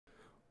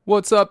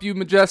What's up, you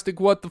majestic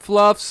what the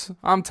fluffs?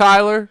 I'm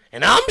Tyler.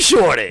 And I'm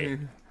Shorty.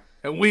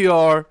 And we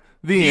are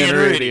the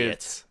Inner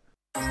Idiots.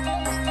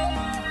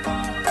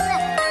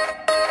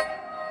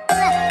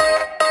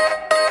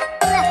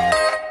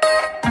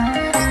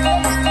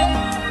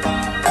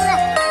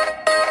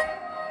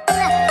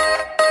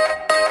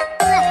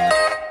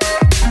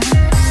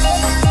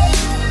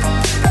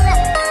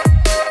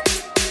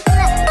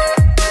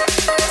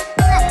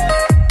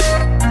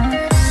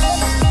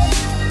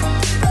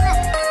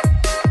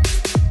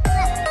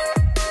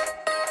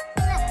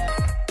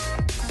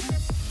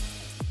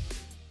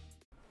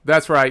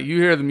 That's right, you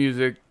hear the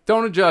music.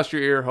 Don't adjust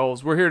your ear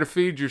holes. We're here to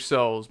feed your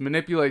souls,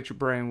 manipulate your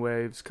brain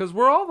waves, because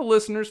we're all the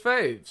listeners'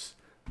 faves.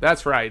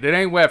 That's right, it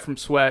ain't wet from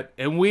sweat,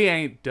 and we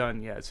ain't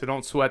done yet, so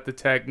don't sweat the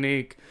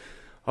technique.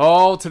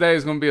 Oh, today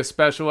is going to be a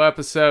special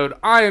episode.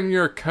 I am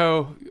your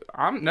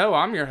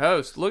I'm your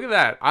host. Look at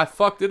that. I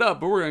fucked it up,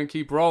 but we're going to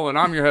keep rolling.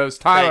 I'm your host,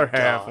 Tyler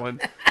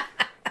Halfland.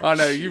 Oh,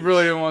 no, you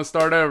really didn't want to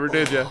start over,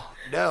 did you?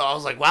 No, I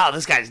was like, wow,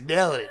 this guy's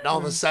nailing it. And all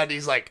of a sudden,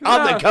 he's like,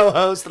 I'm the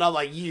co-host, and I'm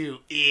like, you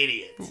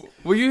idiot.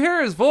 Well, you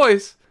hear his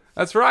voice.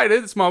 That's right,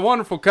 it's my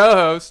wonderful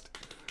co-host,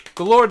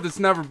 the Lord that's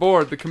never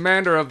bored, the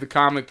commander of the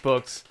comic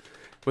books,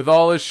 with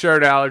all his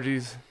shirt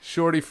allergies,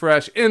 Shorty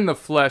Fresh in the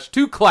flesh.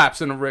 2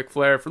 claps and a Ric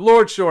Flair for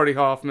Lord Shorty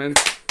Hoffman.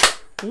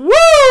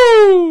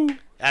 Woo!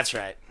 That's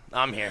right.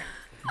 I'm here.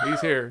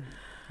 He's here.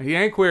 He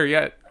ain't queer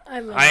yet.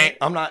 I'm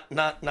not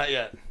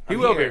yet. He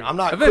will be. I'm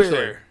not eventually.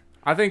 queer.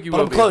 I think you but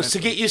will I'm be. close, so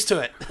get used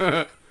to it.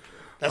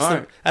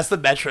 That's the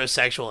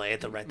metrosexual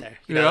anthem right there.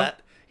 You know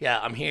that? Yeah,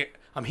 I'm here.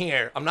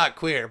 I'm not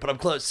queer, but I'm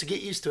close, so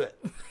get used to it.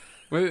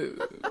 We're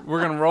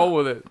going to roll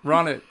with it.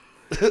 Run it.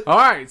 All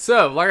right.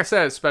 So, like I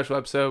said, special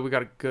episode. We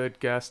got a good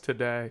guest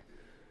today.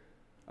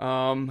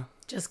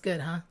 Just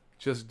good, huh?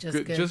 Just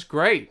good. Just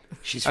great.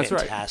 She's That's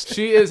fantastic. Right.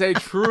 She is a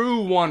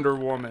true Wonder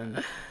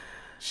Woman.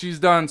 She's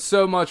done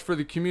so much for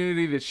the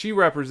community that she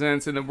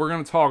represents and that we're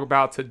going to talk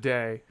about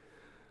today.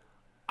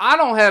 I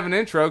don't have an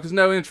intro because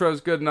no intro is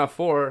good enough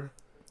for her.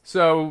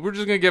 So we're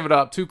just going to give it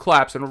up. 2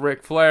 claps and a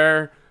Ric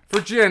Flair for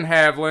Jen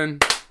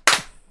Havlin.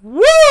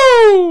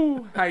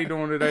 Woo! How you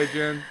doing today,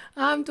 Jen?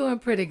 I'm doing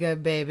pretty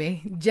good,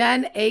 baby.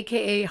 Jen,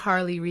 a.k.a.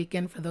 Harley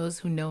Wrecks, for those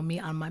who know me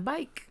on my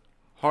bike.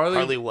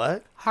 Harley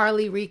what?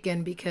 Harley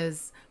Wrecks,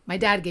 because my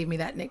dad gave me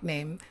that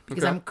nickname.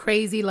 Because I'm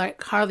crazy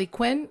like Harley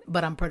Quinn,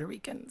 but I'm Puerto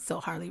Rican. So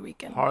Harley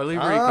Wrecks. Harley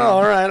Wrecks. Oh,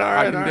 all right.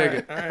 I can dig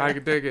it. I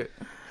can dig it.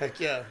 Heck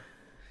yeah.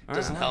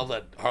 Doesn't help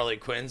that Harley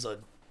Quinn's a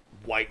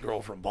white girl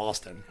from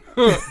Boston.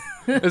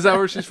 Is that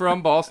where she's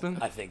from, Boston?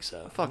 I think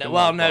so. No,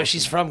 Boston.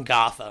 She's from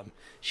Gotham.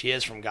 She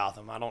is from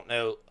Gotham. I don't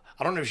know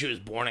if she was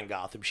born in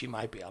Gotham. She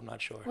might be. I'm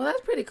not sure. Well,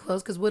 that's pretty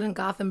close, because wouldn't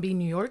Gotham be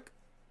New York?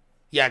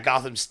 Yeah,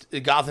 Gotham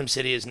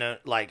City is known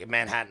like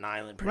Manhattan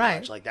Island, pretty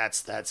much. Like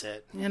that's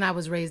it. And I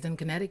was raised in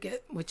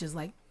Connecticut, which is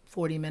like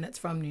 40 minutes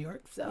from New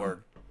York. So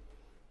Word.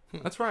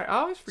 That's right. I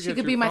always forget. She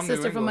could be my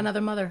sister from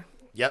another mother.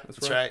 Yep,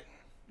 that's right.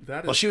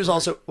 She was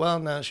also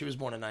she was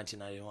born in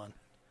 1991.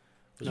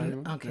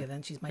 Okay,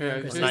 then she's my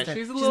younger sister.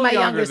 She's my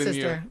younger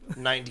sister.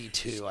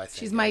 92, I think.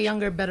 She's my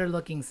younger, better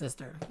looking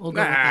sister. We'll go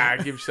with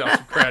that. Give yourself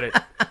some credit.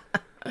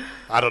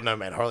 I don't know,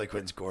 man. Harley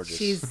Quinn's gorgeous.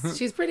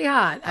 She's pretty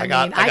hot. I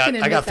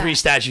got 3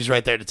 statues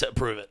right there to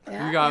prove it.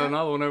 Yeah, you got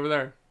another one over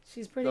there.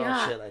 She's pretty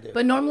hot. Shit, I do.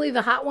 But normally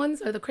the hot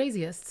ones are the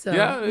craziest. So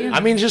yeah.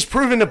 I mean, just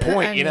proving the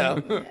point,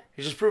 You're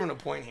just proving a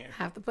point here.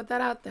 Have to put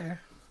that out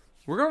there.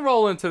 We're going to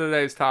roll into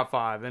today's top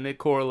 5, and it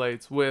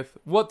correlates with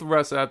what the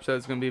rest of the episode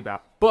is going to be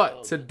about.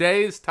 But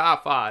today's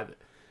top 5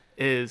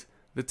 is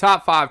the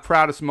top 5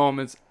 proudest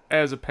moments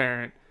as a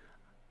parent.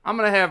 I'm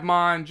going to have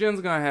mine.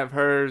 Jen's going to have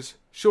hers.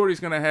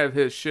 Shorty's going to have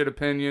his shit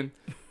opinion.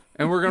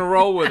 And we're going to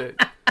roll with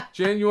it.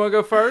 Jen, you want to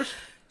go first?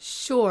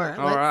 Sure.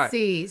 Let's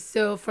see.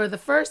 So for the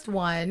first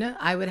one,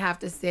 I would have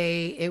to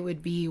say it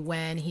would be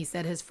when he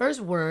said his first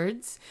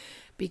words,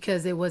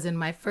 because it was in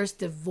my first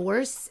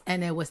divorce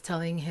and it was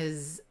telling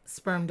his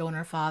sperm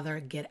donor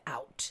father, get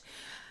out.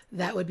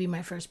 That would be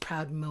my first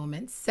proud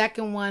moment.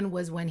 Second one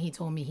was when he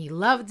told me he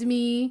loved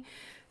me.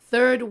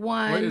 Third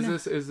one. What is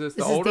this? Is this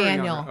the older?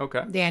 Daniel. Or younger?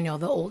 Okay. Daniel,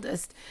 the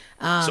oldest.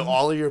 So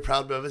all of your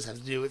proud moments have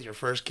to do with your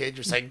first kid.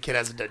 Your second kid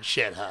hasn't done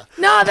shit, huh?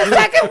 No, the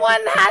second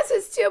one has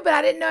his too, but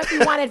I didn't know if he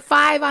wanted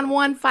 5 on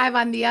one, 5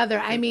 on the other.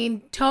 I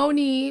mean,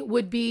 Tony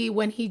would be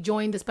when he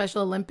joined the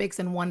Special Olympics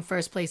and won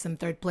first place and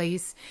third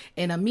place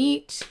in a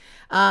meet.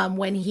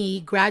 When he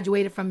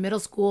graduated from middle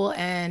school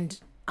and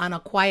on a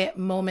quiet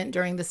moment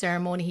during the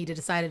ceremony, he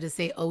decided to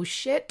say, oh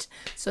shit.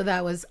 So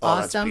that was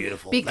awesome. That's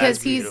beautiful.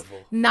 Because he's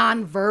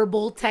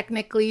nonverbal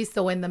technically.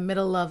 So in the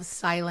middle of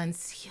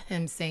silence,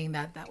 him saying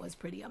that was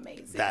pretty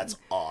amazing. That's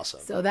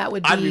awesome. So that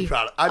would be... I'd be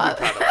proud of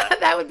that.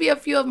 That would be a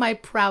few of my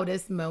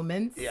proudest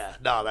moments. Yeah.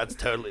 No, that's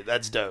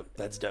dope.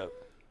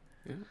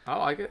 Yeah, I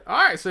like it. All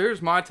right, so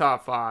here's my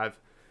top 5.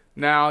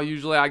 Now,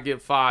 usually I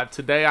give 5.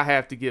 Today I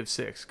have to give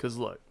 6. Because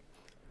look,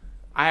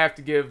 I have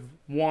to give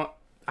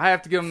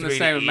them the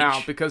same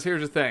amount, because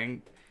here's the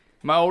thing.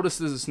 My oldest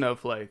is a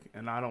snowflake,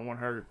 and I don't want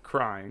her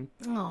crying.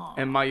 Aww.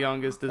 And my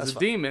youngest is a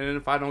demon, and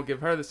if I don't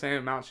give her the same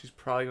amount, she's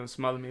probably going to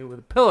smother me with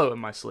a pillow in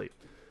my sleep.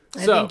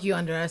 I think you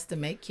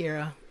underestimate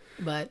Kira,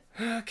 but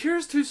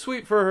Kira's too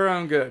sweet for her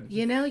own good.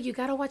 You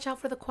gotta watch out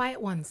for the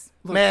quiet ones.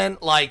 Look. Man,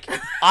 like,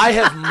 I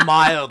have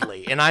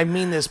mildly, and I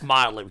mean this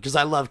mildly, because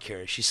I love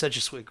Kira. She's such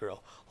a sweet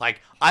girl.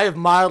 Like, I have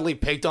mildly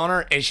picked on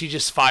her, and she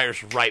just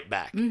fires right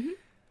back. Mm-hmm.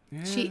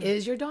 Yeah. She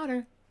is your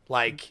daughter.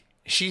 Like,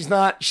 she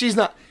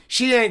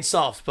ain't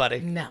soft,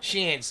 buddy. No. She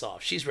ain't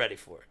soft. She's ready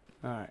for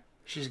it. All right.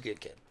 She's a good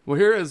kid. Well,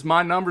 here is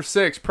my number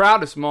 6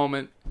 proudest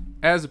moment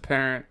as a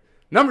parent.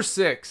 Number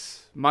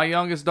 6. My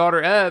youngest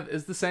daughter, Ev,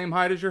 is the same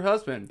height as your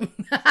husband.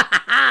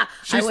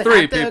 She's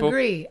 3, people.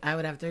 I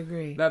would have to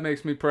agree. That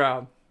makes me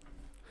proud.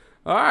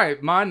 All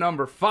right, my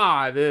number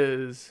 5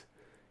 is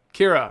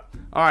Kira.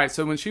 All right,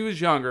 so when she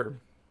was younger,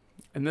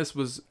 and this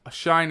was a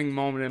shining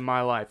moment in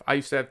my life, I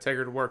used to have to take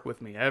her to work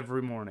with me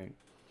every morning,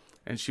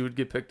 and she would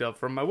get picked up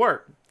from my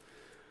work.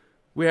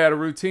 We had a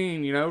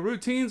routine,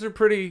 Routines are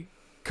pretty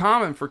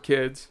common for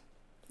kids.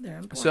 They're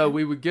important. So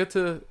we would get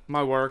to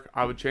my work,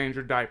 I would change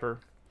her diaper,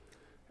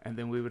 and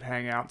then we would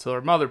hang out until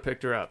her mother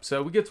picked her up.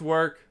 So we get to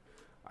work,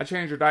 I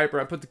change her diaper,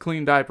 I put the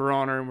clean diaper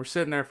on her, and we're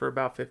sitting there for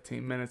about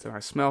 15 minutes, and I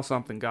smell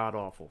something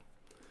god-awful.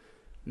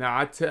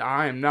 Now,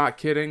 I am not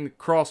kidding.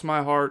 Cross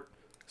my heart.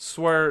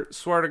 Swear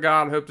to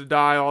God, hope to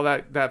die, all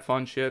that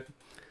fun shit.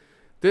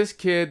 This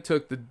kid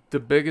took the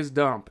biggest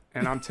dump,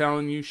 and I'm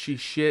telling you, she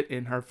shit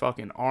in her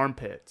fucking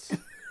armpits.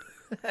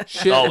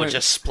 It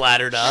just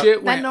splattered up.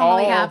 Shit went all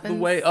the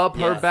way up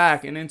her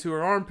back and into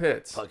her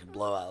armpits. Fucking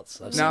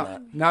blowouts. I've seen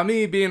that. Now,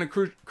 me being a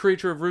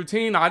creature of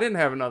routine, I didn't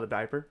have another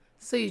diaper.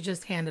 So you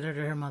just handed her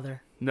to her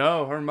mother?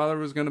 No, her mother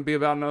was going to be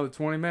about another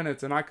 20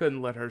 minutes, and I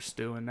couldn't let her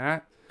stew in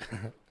that.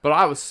 But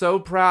I was so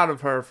proud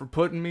of her for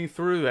putting me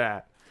through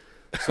that.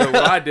 So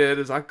what I did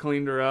is I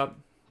cleaned her up,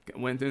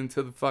 went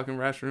into the fucking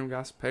restroom,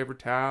 got some paper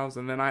towels,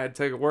 and then I had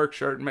to take a work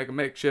shirt and make a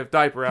makeshift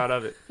diaper out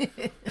of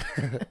it.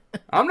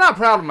 I'm not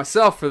proud of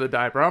myself for the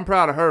diaper. I'm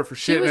proud of her for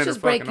shitting in her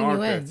fucking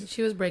armpits.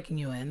 She was breaking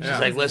you in. She's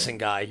like, listen,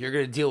 guy, you're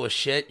going to deal with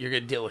shit. You're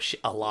going to deal with shit,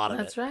 a lot of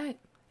it. That's right.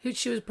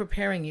 She was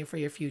preparing you for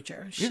your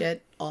future.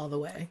 Shit all the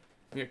way.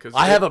 Yeah,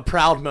 I have a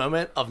proud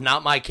moment of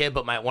not my kid,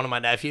 but one of my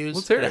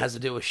nephews that has to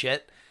do with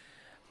shit.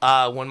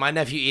 When my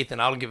nephew Ethan,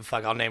 I don't give a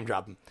fuck, I'll name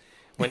drop him.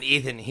 When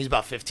Ethan, he's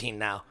about 15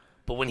 now,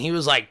 but when he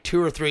was like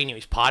 2 or 3 and he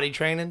was potty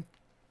training,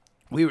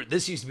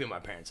 this used to be at my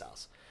parents'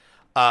 house.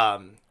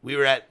 We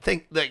were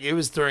it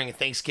was during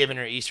Thanksgiving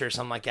or Easter or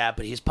something like that,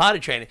 but he's potty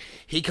training.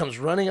 He comes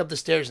running up the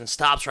stairs and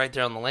stops right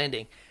there on the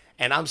landing.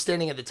 And I'm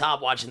standing at the top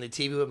watching the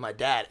TV with my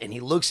dad, and he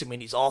looks at me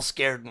and he's all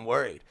scared and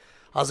worried.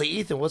 I was like,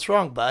 Ethan, what's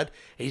wrong, bud?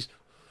 And he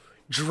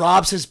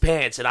drops his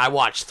pants, and I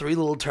watched 3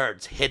 little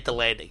turds hit the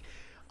landing.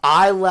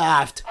 I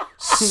laughed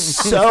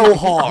so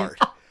hard.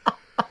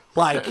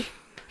 Like,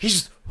 he's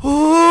just,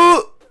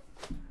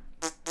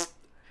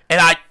 and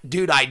I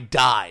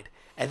died.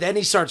 And then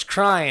he starts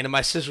crying, and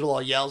my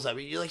sister-in-law yells at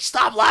me, you're like,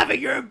 stop laughing,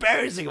 you're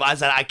embarrassing him. I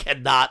said, I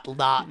cannot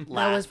not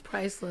laugh. That was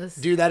priceless.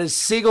 Dude, that is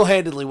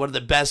single-handedly one of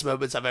the best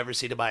moments I've ever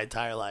seen in my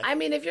entire life. I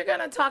mean, if you're going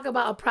to talk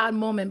about a proud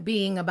moment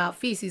being about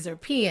feces or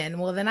peeing,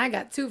 well, then I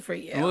got 2 for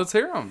you. Well, let's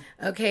hear them.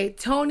 Okay,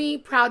 Tony,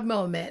 proud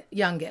moment,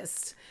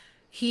 youngest.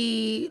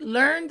 He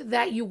learned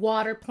that you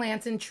water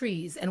plants and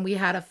trees, and we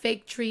had a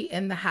fake tree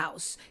in the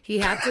house. He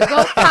had to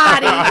go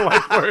potty. I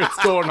like where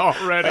it's going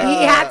already.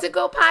 He had to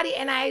go potty,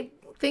 and I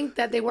think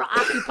that they were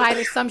occupied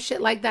or some shit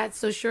like that.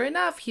 So sure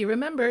enough, he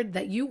remembered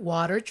that you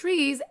water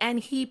trees, and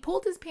he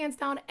pulled his pants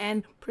down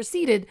and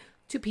proceeded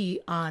to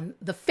pee on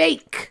the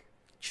fake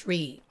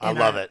tree. I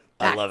love it.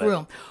 I love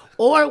it.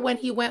 Or when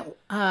he went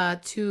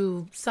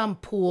to some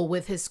pool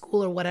with his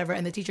school or whatever,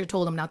 and the teacher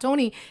told him, now,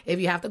 Tony, if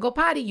you have to go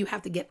potty, you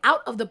have to get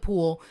out of the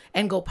pool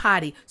and go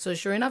potty. So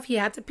sure enough, he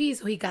had to pee.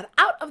 So he got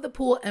out of the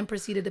pool and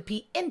proceeded to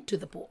pee into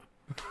the pool.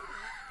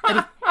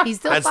 But he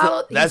still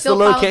followed. That's the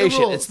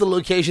location. It's the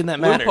location that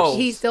matters. Loopholes.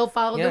 He still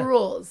followed the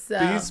rules. So.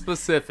 Be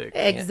specific.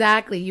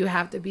 Exactly. You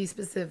have to be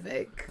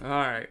specific. All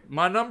right.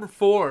 My number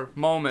 4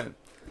 moment.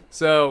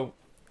 So,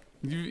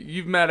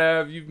 you've met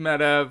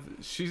Ev.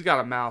 She's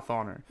got a mouth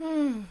on her.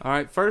 All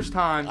right. First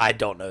time. I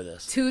don't know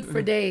this. Attitude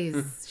for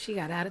days. She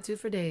got attitude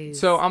for days.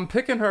 So, I'm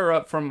picking her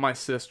up from my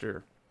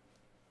sister.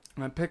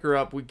 And I pick her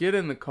up. We get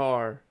in the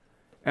car.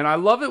 And I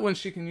love it when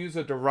she can use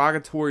a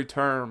derogatory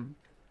term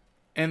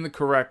in the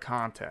correct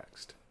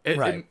context.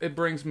 It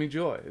brings me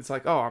joy. It's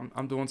like, oh,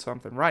 I'm doing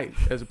something right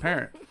as a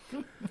parent.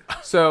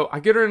 So I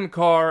get her in the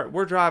car.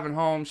 We're driving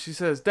home. She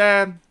says,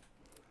 Dad,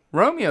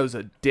 Romeo's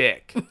a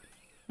dick.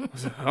 I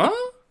said, huh?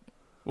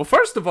 Well,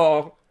 first of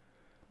all,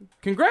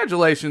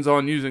 congratulations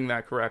on using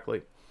that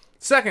correctly.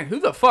 Second, who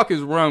the fuck is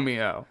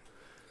Romeo?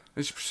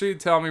 And she proceeded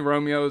to tell me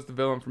Romeo is the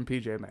villain from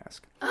PJ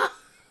Masks.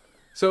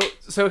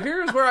 So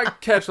here's where I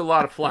catch a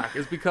lot of flack.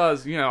 Is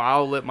because,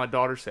 I'll let my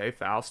daughter say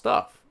foul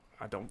stuff.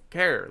 I don't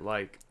care.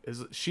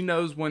 She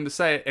knows when to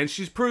say it, and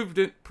she's proved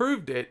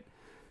it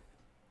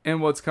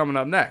in what's coming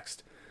up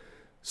next.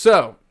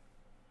 So,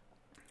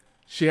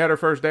 she had her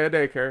first day of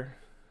daycare.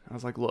 I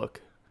was like,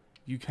 look,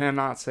 you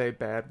cannot say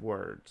bad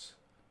words.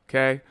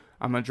 Okay?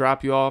 I'm going to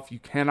drop you off. You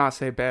cannot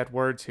say bad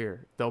words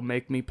here. They'll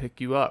make me pick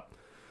you up.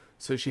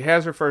 So she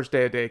has her first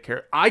day of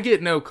daycare. I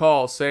get no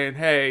call saying,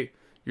 hey,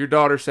 your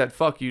daughter said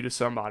fuck you to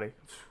somebody.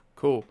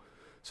 Cool.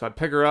 So I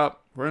pick her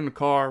up. We're in the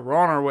car. We're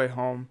on our way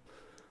home.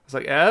 I was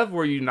like, Ev,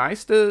 were you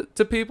nice to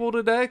people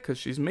today? Because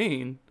she's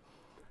mean.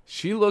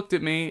 She looked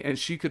at me, and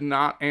she could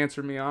not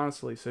answer me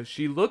honestly. So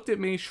she looked at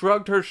me,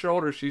 shrugged her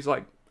shoulders. She's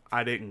like,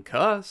 I didn't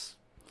cuss.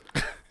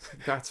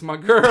 That's my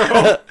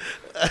girl.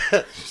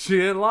 She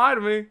didn't lie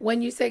to me.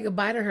 When you say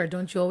goodbye to her,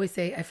 don't you always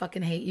say, I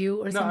fucking hate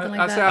you or something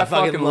like that? I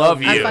fucking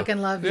love you. I fucking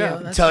love you.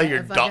 Yeah. Tell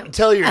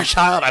your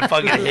child I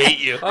fucking hate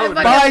you.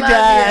 Bye,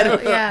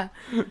 Dad. Yeah.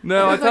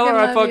 No, I tell her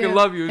I fucking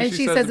love you. And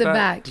she says it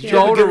back. Did you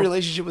have a good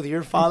relationship with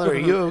your father? Are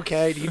you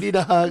okay? Do you need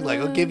a hug? Like,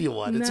 I'll give you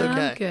one. It's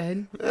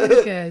okay. I'm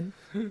good.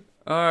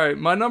 All right.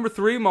 My number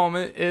 3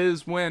 moment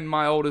is when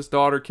my oldest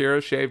daughter,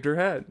 Kira, shaved her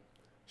head.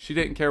 She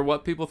didn't care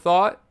what people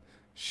thought.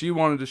 She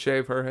wanted to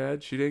shave her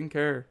head. She didn't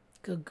care.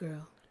 Good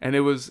girl. And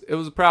it was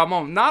a proud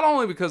moment. Not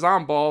only because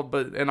I'm bald,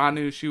 and I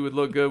knew she would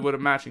look good with a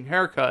matching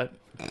haircut.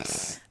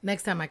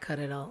 Next time I cut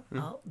it,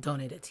 I'll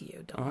donate it to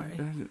you. Don't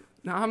worry.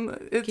 No,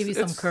 give you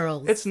some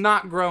curls. It's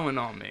not growing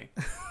on me.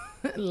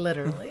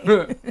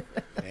 Literally.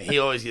 He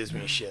always gives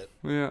me shit.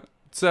 Yeah.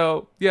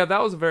 So, yeah,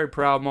 that was a very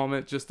proud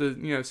moment just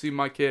to, see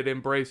my kid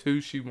embrace who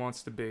she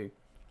wants to be.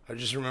 I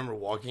just remember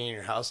walking in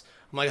your house.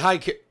 I'm like, hi,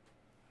 kid.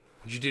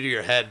 What'd you do to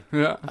your head?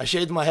 Yeah. I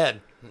shaved my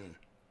head.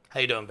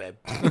 How you doing, babe?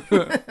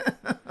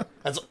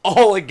 That's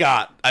all I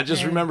got. I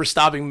just remember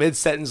stopping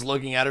mid-sentence,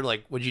 looking at her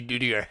like, what'd you do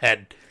to your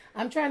head?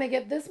 I'm trying to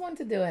get this one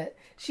to do it.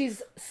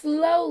 She's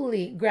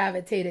slowly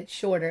gravitated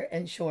shorter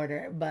and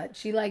shorter, but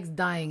she likes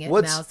dyeing it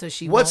now, so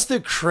she What's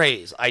the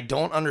craze? I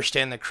don't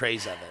understand the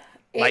craze of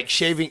it. Like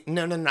shaving,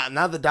 no,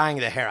 not the dyeing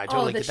of the hair. I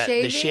totally get that.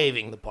 The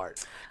shaving the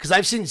part. Because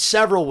I've seen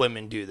several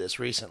women do this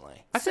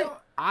recently.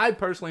 I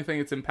personally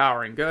think it's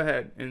empowering. Go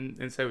ahead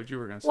and say what you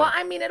were going to say. Well,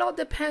 I mean, it all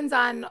depends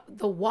on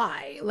the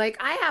why. Like,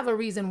 I have a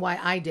reason why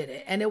I did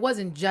it. And it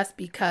wasn't just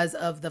because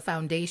of the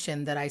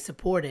foundation that I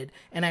supported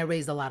and I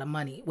raised a lot of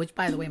money, which,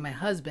 by the way, my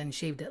husband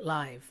shaved it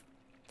live.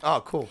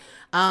 Oh, cool.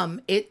 I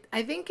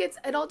think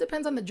it all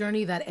depends on the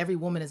journey that every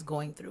woman is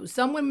going through.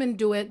 Some women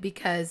do it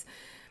because,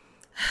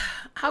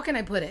 how can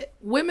I put it?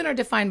 Women are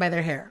defined by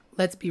their hair.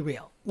 Let's be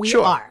real. We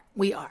are.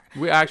 We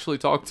actually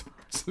touched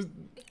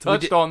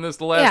on this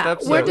the last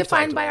episode. We're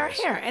defined by our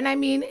hair. And I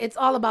mean, it's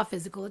all about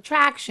physical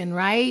attraction,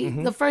 right?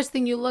 Mm-hmm. The first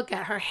thing you look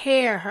at, her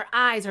hair, her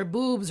eyes, her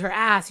boobs, her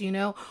ass,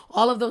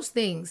 all of those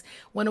things.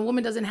 When a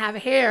woman doesn't have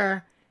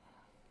hair,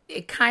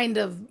 it kind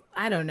of,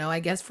 I don't know, I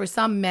guess for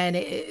some men,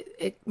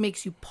 it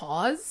makes you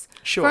pause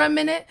for a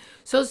minute.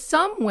 So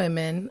some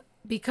women,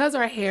 because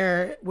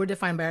we're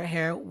defined by our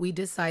hair, we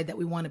decide that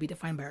we want to be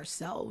defined by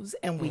ourselves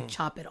and we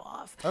chop it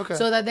off. Okay.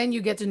 So that then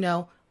you get to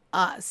know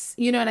us.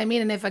 You know what I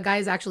mean? And if a guy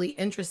is actually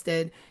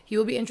interested, he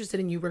will be interested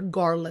in you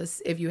regardless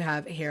if you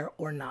have hair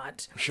or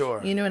not. Sure.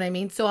 You know what I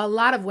mean? So a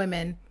lot of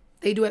women,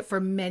 they do it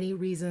for many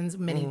reasons,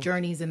 many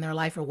journeys in their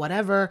life or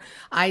whatever.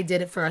 I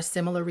did it for a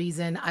similar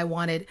reason.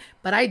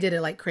 But I did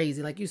it like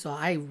crazy. Like you saw,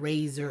 I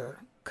razor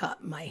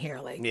cut my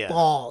hair like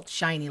bald,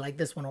 shiny like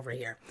this one over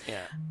here.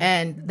 Yeah.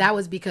 And that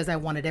was because I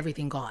wanted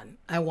everything gone.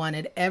 I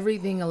wanted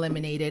everything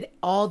eliminated.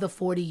 All the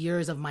 40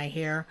 years of my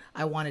hair,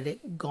 I wanted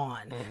it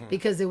gone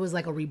because it was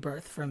like a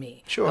rebirth for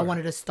me. Sure. I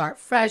wanted to start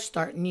fresh,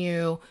 start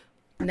new,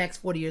 next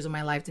 40 years of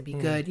my life to be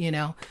good,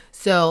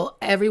 So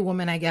every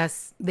woman, I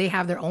guess, they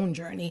have their own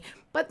journey.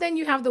 But then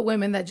you have the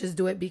women that just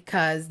do it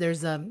because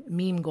there's a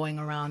meme going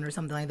around or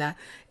something like that.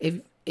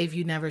 If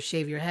you never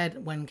shave your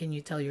head, when can you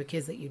tell your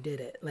kids that you did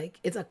it? Like,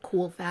 it's a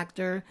cool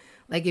factor.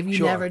 Like, if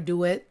you never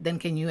do it, then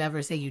can you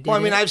ever say you did it? Well,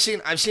 I mean, I've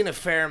seen a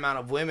fair amount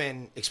of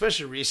women,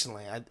 especially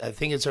recently. I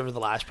think it's over the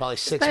last probably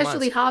 6 months.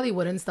 Especially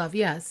Hollywood and stuff,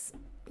 yes.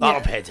 I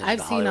don't pay attention I've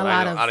to seen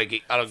Hollywood.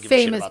 a lot of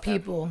famous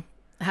people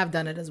have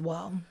done it as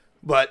well.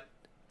 But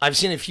I've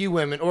seen a few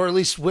women, or at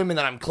least women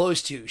that I'm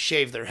close to,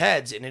 shave their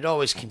heads, and it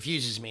always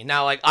confuses me.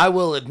 Now, like, I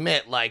will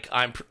admit, like,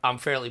 I'm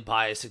fairly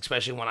biased,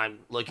 especially when I'm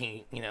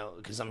looking,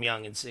 because I'm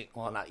young and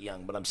well, not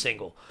young, but I'm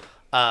single.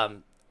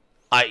 And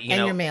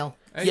you're male.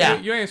 Yeah,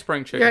 you ain't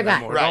spring chicken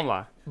anymore. Right. Don't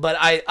lie. But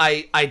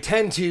I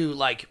tend to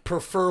like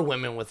prefer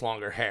women with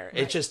longer hair.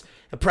 Right. It's just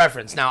a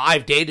preference. Now,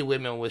 I've dated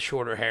women with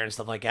shorter hair and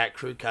stuff like that,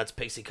 crew cuts,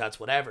 pixie cuts,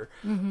 whatever.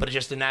 But it's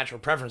just a natural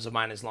preference of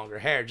mine is longer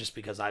hair, just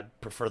because I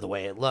prefer the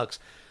way it looks.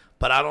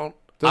 But I don't.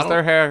 Does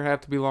their hair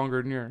have to be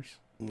longer than yours?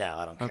 No,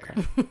 I don't care.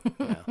 Okay.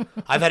 No.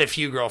 I've had a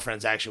few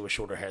girlfriends actually with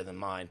shorter hair than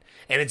mine,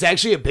 and it's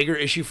actually a bigger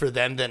issue for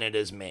them than it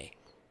is me.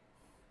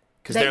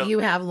 That you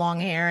have long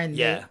hair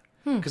and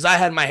because I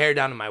had my hair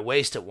down to my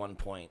waist at one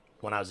point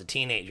when I was a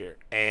teenager,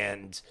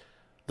 and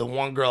the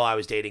one girl I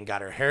was dating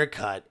got her hair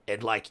cut,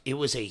 and like it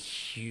was a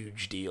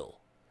huge deal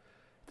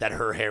that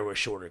her hair was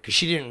shorter because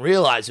she didn't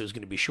realize it was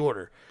going to be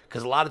shorter.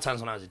 Because a lot of times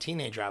when I was a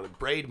teenager, I would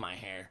braid my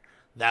hair.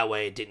 That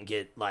way it didn't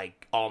get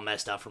like all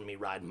messed up from me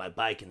riding my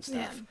bike and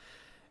stuff. Yeah.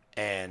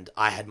 And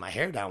I had my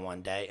hair down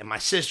one day, and my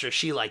sister,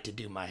 she liked to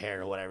do my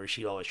hair or whatever.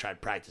 She always tried to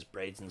practice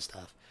braids and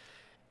stuff.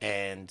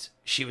 And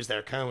she was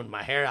there combing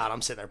my hair out.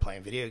 I'm sitting there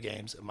playing video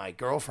games. And my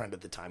girlfriend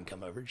at the time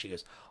come over. And she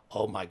goes,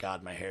 oh, my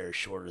God, my hair is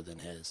shorter than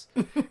his.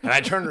 And I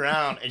turned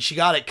around, and she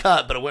got it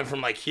cut, but it went from,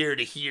 like, here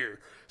to here.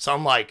 So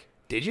I'm like,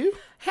 did you?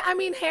 I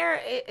mean, hair,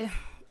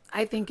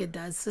 I think it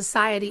does.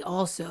 Society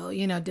also,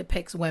 you know,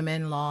 depicts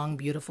women, long,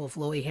 beautiful,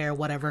 flowy hair,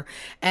 whatever.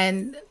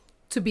 And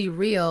to be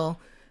real,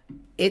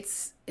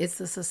 it's a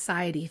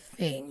society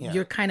thing. Yeah.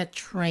 You're kind of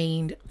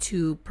trained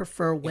to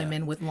prefer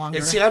women with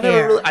longer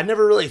hair. I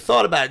never really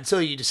thought about it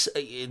until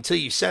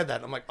you said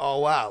that. I'm like, oh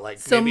wow, like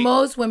so maybe...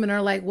 most women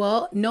are like,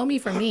 well, know me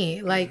for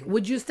me. Like,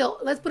 would you still?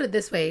 Let's put it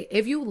this way: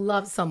 if you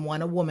love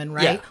someone, a woman,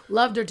 right,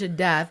 loved her to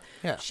death,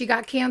 she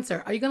got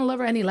cancer. Are you gonna love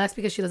her any less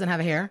because she doesn't have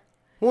hair?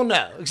 Well,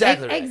 no,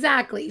 exactly. Right.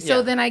 Exactly.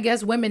 So then I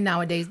guess women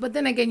nowadays, but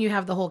then again, you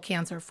have the whole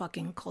cancer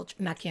fucking culture,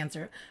 not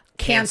cancer.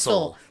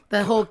 Cancel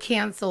the whole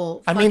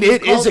cancel. I mean,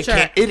 it is a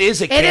cancer. It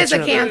is a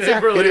cancer.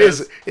 It really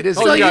is. It is.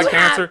 So you got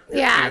cancer.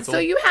 So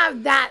you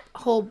have that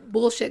whole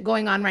bullshit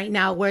going on right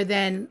now, where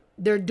then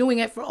they're doing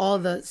it for all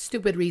the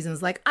stupid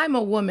reasons. Like, I'm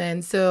a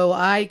woman, so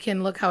I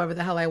can look however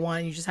the hell I want,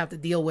 and you just have to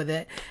deal with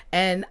it.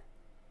 And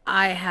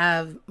I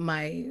have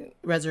my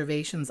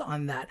reservations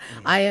on that.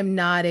 I am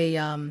not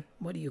a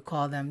what do you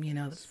call them? You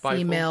know,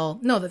 female.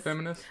 No, the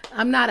feminist.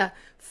 I'm not a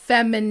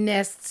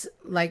feminist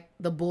like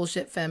the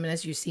bullshit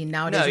feminists you see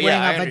nowadays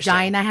wearing a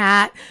vagina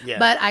hat. Yeah.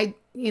 But I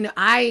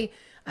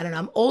don't know.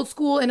 I'm old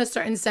school in a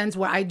certain sense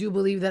where I do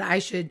believe that I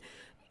should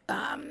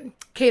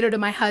cater to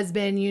my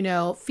husband, you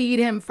know, feed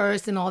him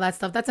first and all that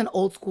stuff. That's an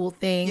old school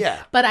thing.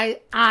 Yeah.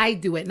 But I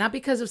do it not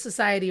because of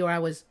society or I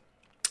was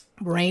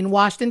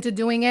brainwashed into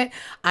doing it.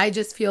 I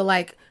just feel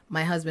like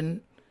my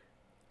husband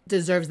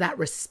deserves that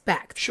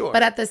respect. Sure.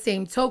 But at the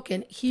same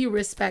token, he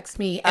respects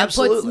me and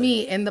puts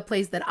me in the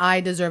place that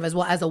I deserve as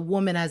well, as a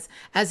woman, as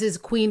his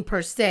queen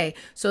per se.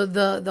 So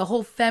the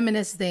whole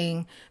feminist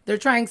thing, they're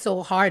trying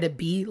so hard to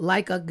be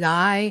like a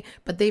guy,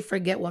 but they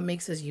forget what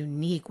makes us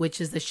unique,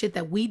 which is the shit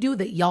that we do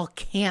that y'all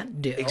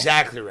can't do.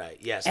 Exactly right.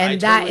 Yes.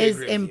 And that is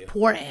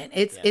important.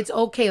 It's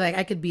okay. Like,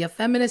 I could be a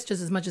feminist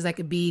just as much as I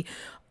could be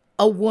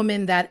a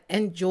woman that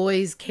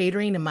enjoys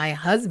catering to my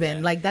husband.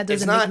 Yeah. Like, that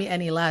doesn't make me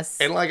any less.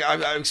 And like,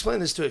 I've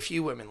explained this to a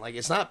few women. Like,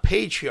 it's not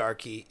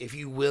patriarchy if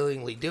you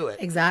willingly do it.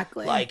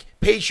 Exactly. Like,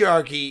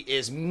 patriarchy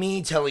is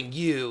me telling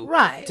you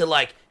to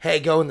like,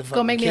 hey, go in the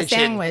fucking make kitchen me a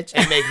sandwich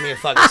and make me a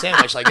fucking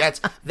sandwich. Like,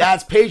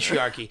 that's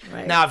patriarchy.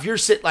 Right. Now, if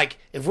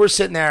we're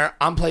sitting there,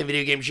 I'm playing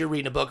video games, you're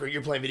reading a book, or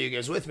you're playing video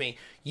games with me,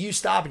 you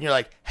stop and you're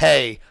like,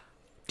 hey,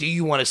 do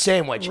you want a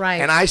sandwich?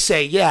 Right. And I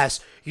say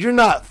yes. You're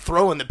not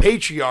throwing the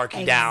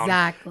patriarchy down.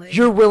 Exactly.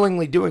 You're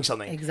willingly doing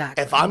something.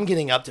 Exactly. If I'm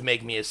getting up to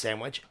make me a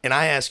sandwich and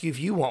I ask you if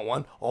you want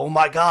one, oh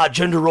my God,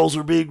 gender roles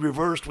are being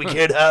reversed. We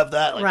can't have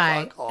that. Like,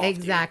 right. Fuck off,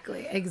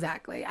 Exactly. Dude.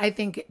 Exactly. I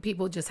think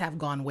people just have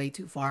gone way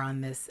too far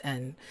on this.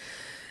 And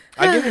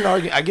I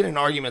get in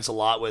arguments a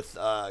lot with,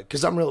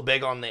 because I'm real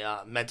big on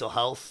the mental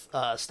health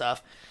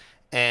stuff.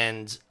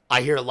 And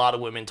I hear a lot of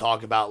women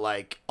talk about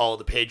like, oh,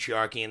 the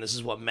patriarchy and this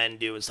is what men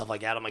do and stuff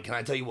like that. I'm like, can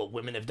I tell you what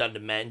women have done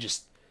to men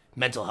just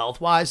mental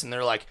health wise? And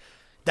they're like,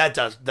 that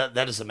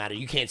doesn't matter.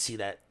 You can't see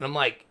that. And I'm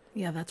like,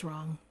 yeah, that's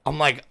wrong. I'm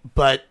like,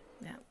 but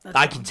yeah,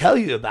 I can tell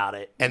you about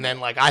it. And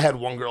then like, I had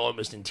one girl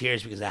almost in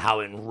tears because of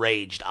how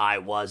enraged I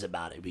was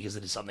about it, because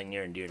it is something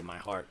near and dear to my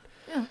heart.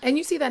 Yeah. And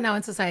you see that now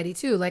in society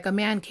too. Like, a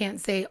man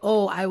can't say,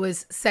 oh, I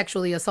was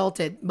sexually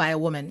assaulted by a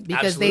woman,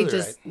 because they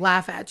just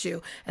laugh at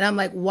you. And I'm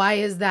like, why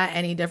is that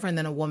any different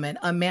than a woman?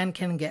 A man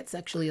can get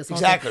sexually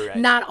assaulted. Exactly right.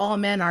 Not all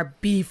men are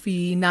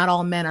beefy. Not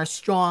all men are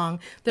strong.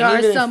 There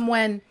are some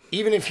when...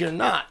 Even if you're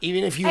not,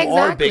 even if you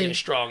are big and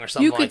strong or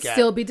something like that, you could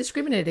still be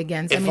discriminated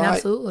against.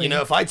 Absolutely. You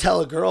know, if I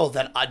tell a girl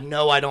that I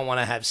know I don't want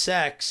to have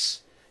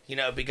sex, you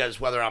know, because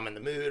whether I'm in the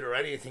mood or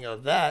anything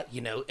of that, you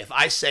know, if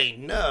I say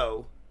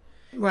no,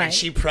 right, and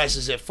she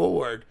presses it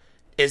forward,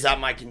 is that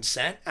my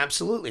consent?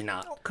 Absolutely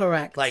not.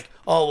 Correct. Like,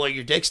 oh, well,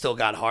 your dick still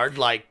got hard.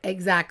 Like,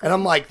 exactly. And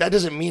I'm like, that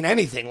doesn't mean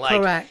anything.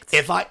 Like, correct.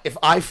 If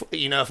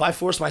I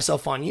force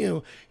myself on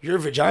you, your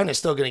vagina is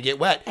still going to get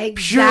wet.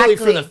 Exactly. Purely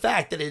for the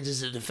fact that it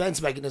is a defense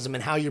mechanism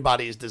and how your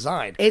body is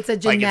designed. It's a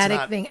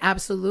genetic thing.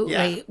 Absolutely.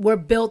 Yeah. We're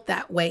built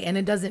that way. And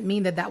it doesn't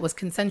mean that was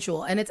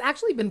consensual. And it's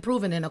actually been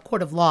proven in a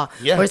court of law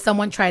where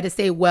someone tried to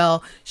say,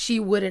 well,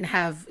 she wouldn't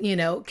have,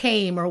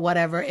 came or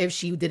whatever if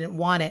she didn't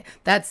want it.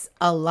 That's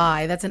a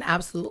lie. That's an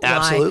absolute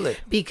lie. Absolutely.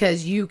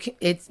 Because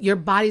your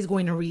body's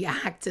going to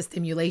react to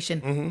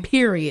stimulation,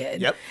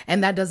 period. Yep.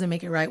 And that doesn't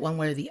make it right one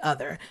way or the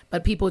other.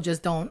 But people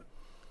just don't.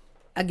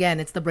 Again,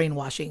 it's the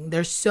brainwashing.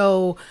 They're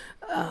so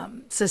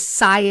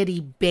society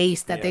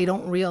based that they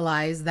don't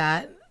realize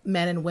that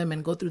men and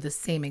women go through the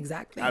same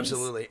exact things.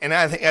 Absolutely. And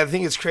I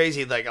think it's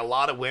crazy. Like, a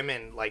lot of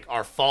women like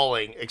are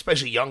falling,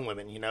 especially young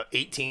women,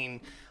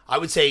 18, I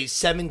would say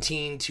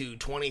 17 to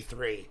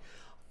 23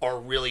 are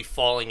really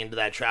falling into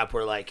that trap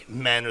where like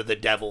men are the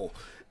devil.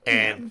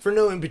 And for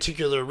no in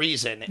particular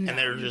reason. And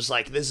they're just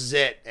like, this is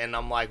it. And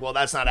I'm like, well,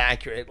 that's not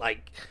accurate.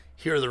 Like,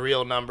 here are the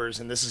real numbers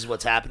and this is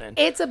what's happening.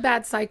 It's a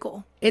bad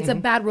cycle. It's a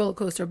bad roller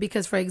coaster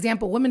because, for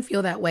example, women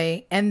feel that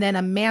way. And then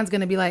a man's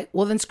going to be like,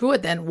 well, then screw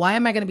it then. Why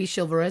am I going to be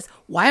chivalrous?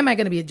 Why am I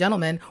going to be a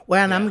gentleman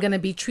when I'm going to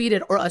be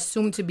treated or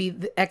assumed to be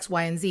the X,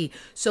 Y, and Z?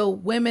 So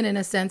women, in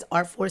a sense,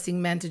 are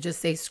forcing men to just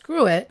say,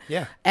 screw it.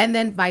 Yeah. And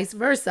then vice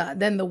versa.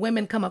 Then the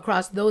women come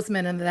across those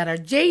men that are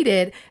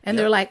jaded and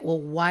they're like, well,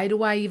 why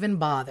do I even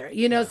bother?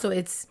 You know, so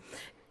it's,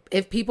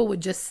 if people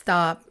would just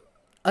stop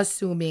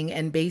assuming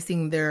and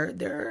basing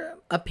their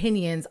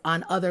opinions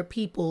on other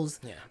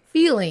people's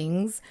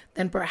feelings,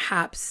 then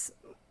perhaps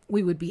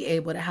we would be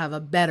able to have a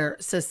better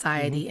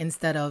society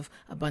instead of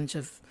a bunch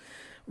of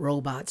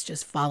robots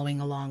just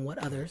following along what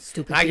other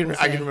stupid people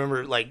say. I can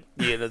remember, like,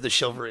 the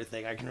chivalry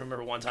thing. I can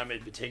remember one time in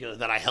particular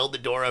that I held the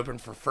door open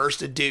for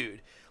first a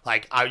dude.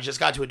 Like, I just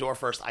got to a door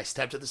first. I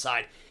stepped to the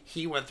side.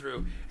 He went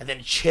through. And then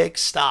a chick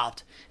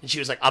stopped. And she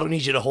was like, I don't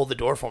need you to hold the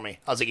door for me.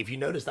 I was like, if you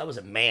notice, that was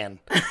a man.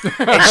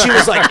 And she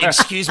was like,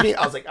 excuse me?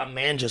 I was like, a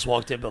man just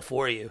walked in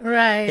before you.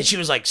 Right. And she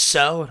was like,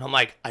 so? And I'm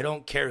like, I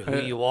don't care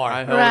who you are.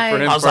 I held it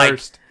for him I was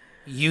first. Like,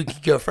 you can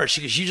go first.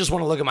 She goes, you just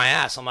want to look at my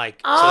ass. I'm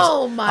like,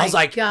 oh my God. I was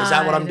like, is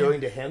that what I'm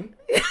doing to him?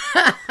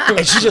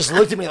 And she just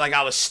looked at me like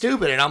I was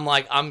stupid. And I'm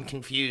like, I'm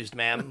confused,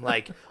 ma'am.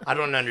 Like, I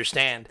don't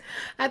understand.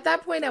 At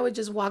that point, I would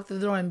just walk through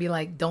the door and be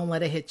like, don't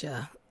let it hit you.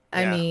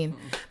 I mean,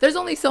 there's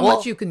only so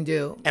much you can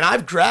do. And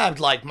I've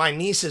grabbed, like, my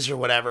nieces or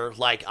whatever.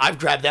 Like, I've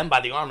grabbed them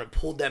by the arm and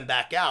pulled them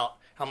back out.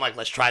 I'm like,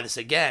 let's try this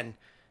again.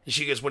 And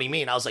she goes, what do you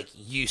mean? I was like,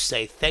 you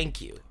say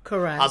thank you.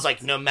 Correct. I was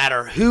like, no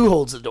matter who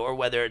holds the door,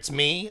 whether it's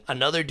me,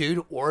 another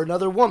dude, or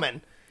another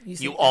woman,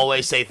 you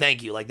always say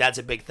thank you. Like, that's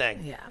a big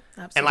thing. Yeah,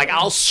 absolutely. And, like,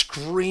 I'll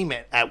scream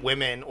it at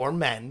women or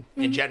men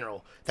in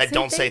general that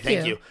don't say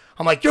thank you.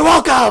 I'm like, you're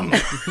welcome!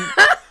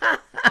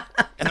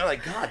 And they're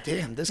like, God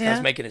damn, this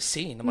guy's making a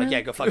scene. I'm like,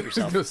 yeah, go fuck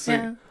yourself.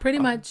 Yeah, pretty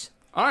much.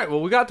 All right,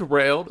 well, we got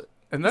derailed.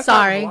 And that's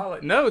Sorry.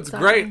 No, it's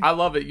great. I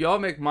love it. Y'all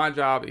make my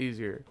job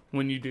easier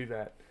when you do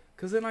that.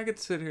 Because then I get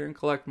to sit here and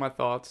collect my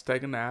thoughts,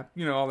 take a nap,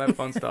 all that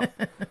fun stuff.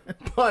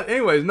 But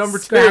anyways, number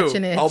Scratch 2.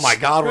 an itch. Oh my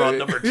God, we're on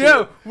number 2.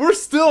 Yeah, we're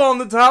still on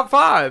the top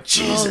 5.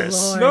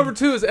 Jesus. Oh, Number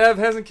 2 is Ev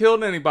hasn't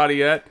killed anybody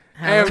yet.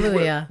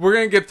 Hallelujah. And we're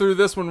going to get through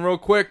this one real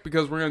quick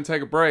because we're going to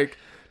take a break.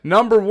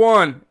 Number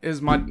 1 is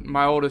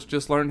my oldest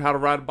just learned how to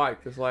ride a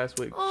bike this last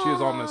week. She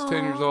is almost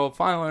 10 years old,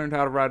 finally learned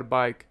how to ride a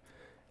bike.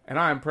 And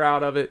I am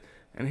proud of it.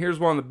 And here's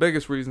one of the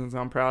biggest reasons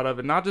I'm proud of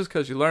it. Not just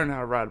because you learn how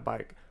to ride a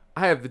bike.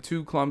 I have the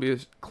 2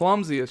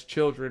 clumsiest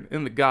children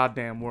in the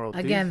goddamn world.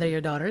 Again, they're your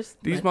daughters.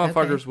 These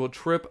motherfuckers will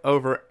trip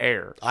over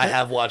air. I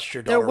have watched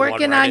your daughter. They're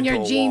working on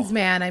your genes,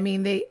 man. I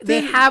mean, they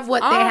have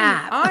what they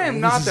have. I am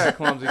not that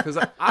clumsy because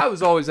I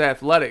was always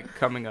athletic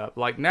coming up.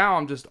 Like, now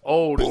I'm just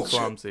old and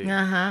clumsy.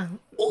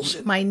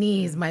 Bullshit. My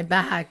knees, my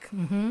back.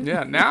 Mm-hmm.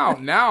 Yeah,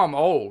 now I'm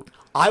old.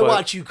 I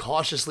watch you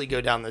cautiously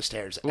go down the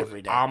stairs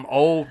every day. I'm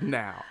old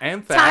now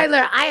and fat.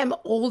 Tyler, I am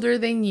older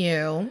than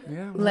you.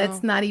 Yeah, well.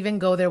 Let's not even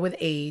go there with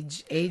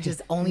age. Age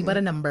is only but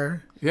a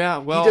number. Yeah,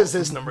 well. He does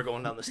this number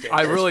going down the stairs.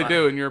 I really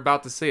do, and you're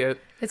about to see it.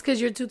 It's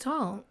because you're too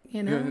tall,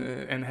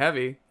 And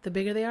heavy. The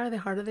bigger they are, the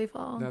harder they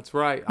fall. That's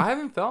right. I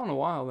haven't fell in a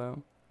while,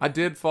 though. I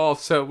did fall,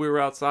 so we were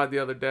outside the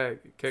other day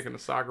kicking a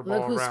soccer ball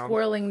around. Look who's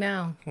squirreling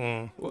now.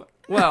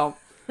 Well,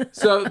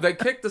 so they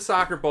kicked the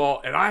soccer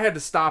ball, and I had to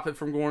stop it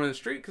from going in the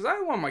street because I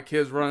didn't want my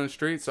kids running the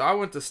street, so I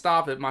went to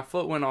stop it. My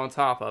foot went on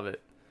top of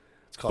it.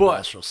 It's called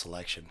natural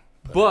selection.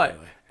 But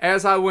anyway.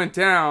 As I went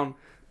down,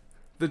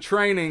 the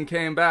training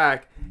came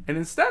back, and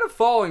instead of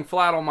falling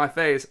flat on my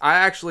face, I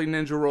actually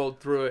ninja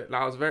rolled through it, and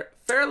I was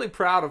fairly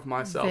proud of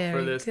myself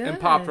for this, and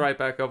popped right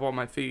back up on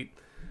my feet.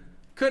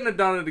 Couldn't have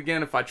done it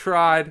again if I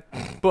tried,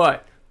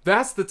 but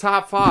that's the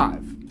top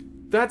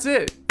 5. That's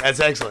it. That's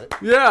excellent.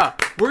 Yeah.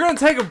 We're going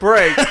to take a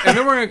break, and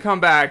then we're going to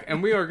come back,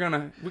 and we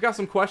got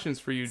some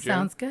questions for you, Jim.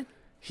 Sounds good.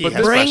 He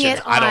has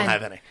questions. I don't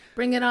have any.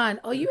 Bring it on.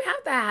 Oh, you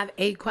have to have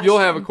a question. You'll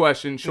have a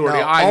question, Shorty.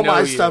 No, I all know my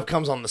you. stuff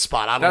comes on the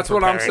spot. I don't That's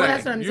what I'm saying. Well,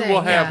 that's what I'm you saying.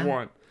 will have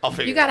one. I'll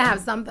figure You got to have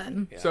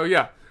something. Yeah. So,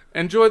 yeah.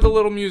 Enjoy the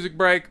little music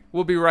break.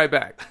 We'll be right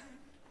back.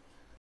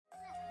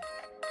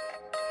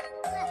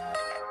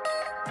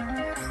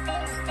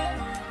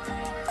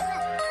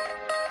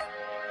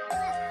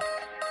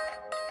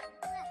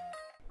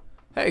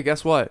 Hey,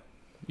 guess what?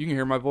 You can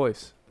hear my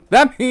voice.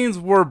 That means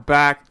we're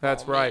back.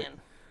 That's right.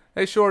 Man.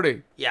 Hey,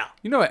 Shorty. Yeah.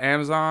 You know what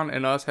Amazon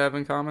and us have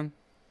in common?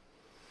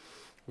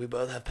 We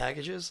both have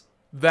packages?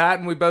 That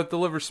and we both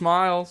deliver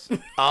smiles.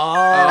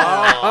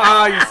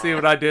 Oh. You see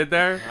what I did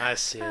there? I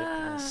see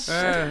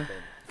it.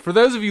 For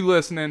those of you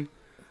listening,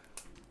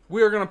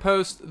 we are going to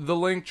post the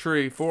link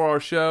tree for our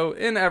show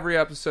in every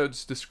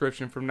episode's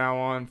description from now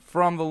on.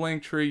 From the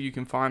link tree, you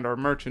can find our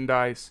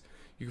merchandise.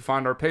 You can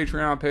find our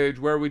Patreon page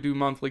where we do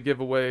monthly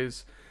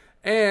giveaways.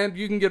 And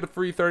you can get a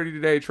free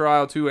 30-day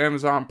trial to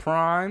Amazon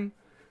Prime.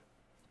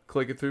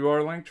 Click it through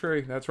our link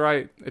tree. That's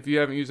right. If you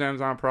haven't used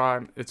Amazon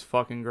Prime, it's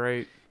fucking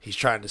great. He's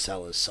trying to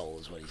sell his soul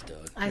is what he's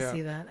doing. I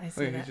see that. I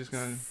see that. He's just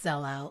gonna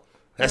sell out.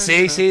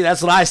 See,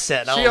 that's what I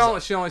said.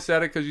 She only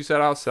said it because you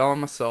said I was selling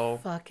my soul.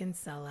 Fucking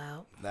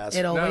sellout.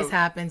 It always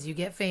happens. You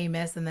get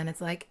famous, and then it's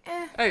like,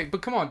 eh. Hey,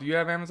 but come on, do you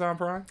have Amazon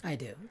Prime? I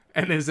do.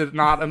 And is it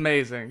not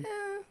amazing?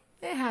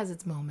 It has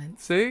its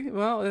moments. See?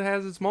 Well, it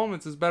has its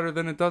moments. It's better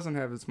than it doesn't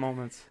have its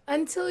moments.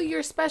 Until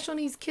your special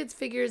needs kids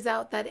figures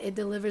out that it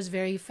delivers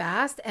very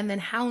fast and then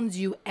hounds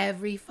you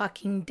every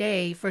fucking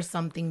day for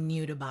something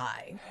new to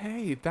buy.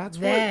 Hey, that's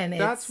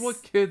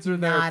what kids are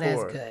there for. Not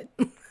as good.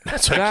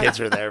 That's what kids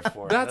are there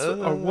for. That's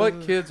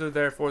what kids are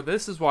there for.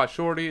 This is why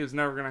Shorty is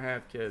never going to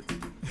have kids.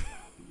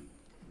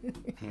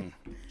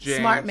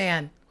 Smart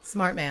man.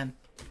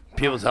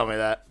 People tell me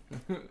that.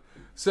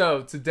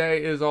 So,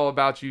 today is all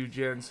about you,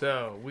 Jen.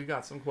 So, we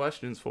got some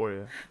questions for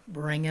you.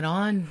 Bring it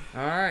on.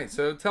 All right.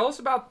 So, tell us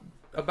about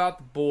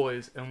the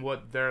boys and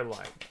what they're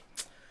like.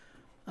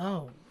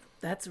 Oh,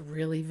 that's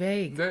really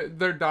vague.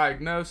 Their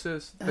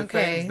diagnosis, the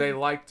things they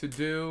like to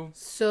do.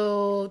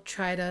 So,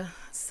 try to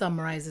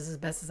summarize this as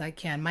best as I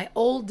can. My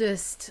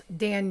oldest,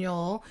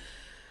 Daniel,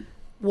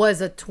 was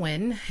a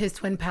twin. His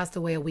twin passed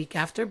away a week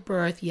after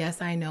birth.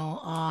 Yes, I know.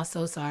 Oh,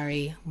 so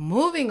sorry.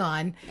 Moving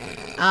on.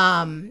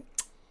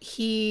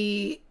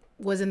 He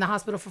was in the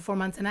hospital for 4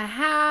 months and a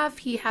half.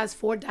 He has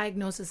 4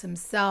 diagnoses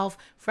himself.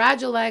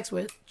 Fragile X,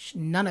 which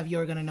none of you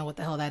are going to know what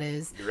the hell that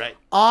is. You're right.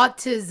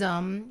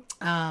 Autism.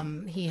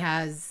 He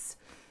has...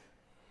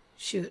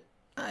 Shoot,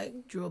 I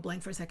drew a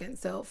blank for a second.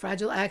 So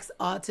Fragile X,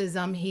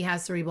 autism. He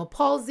has cerebral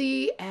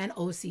palsy and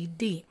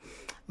OCD.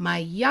 My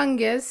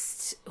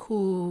youngest,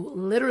 who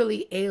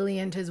literally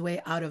aliened his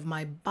way out of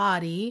my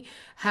body,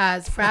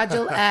 has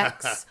Fragile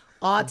X,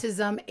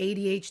 autism,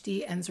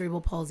 ADHD, and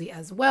cerebral palsy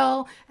as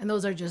well. And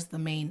those are just the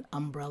main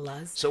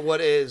umbrellas. So what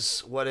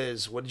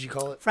did you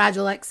call it?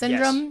 Fragile X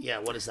syndrome. Yes. Yeah,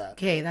 what is that?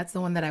 Okay, that's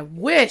the one that I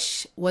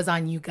wish was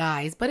on you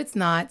guys, but it's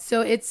not. So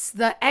it's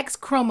the X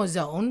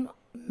chromosome.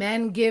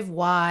 Men give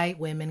Y,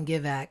 women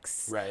give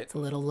X. Right. It's a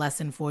little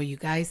lesson for you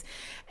guys.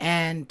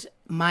 And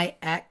my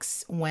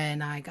X,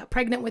 when I got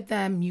pregnant with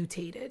them,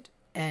 mutated.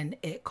 And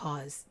it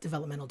caused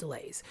developmental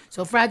delays.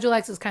 So Fragile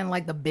X is kind of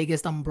like the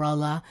biggest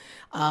umbrella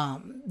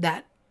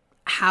that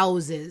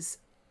houses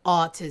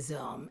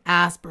autism,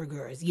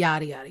 Asperger's,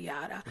 yada, yada,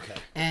 yada.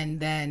 Okay. And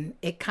then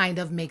it kind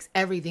of makes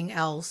everything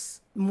else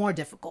more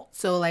difficult.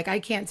 So like, I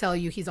can't tell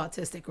you he's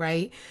autistic,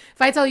 right?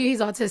 If I tell you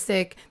he's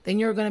autistic, then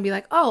you're going to be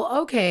like,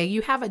 oh, okay,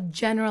 you have a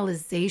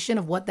generalization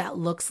of what that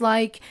looks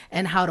like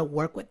and how to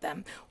work with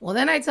them. Well,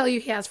 then I tell you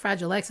he has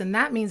Fragile X, and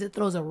that means it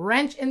throws a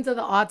wrench into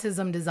the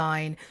autism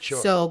design. Sure.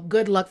 So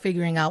good luck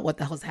figuring out what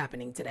the hell's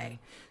happening today.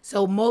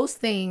 So most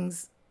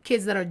things,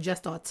 kids that are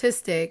just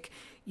autistic,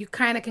 you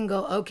kind of can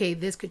go, okay,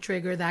 this could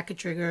trigger, that could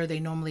trigger. They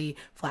normally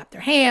flap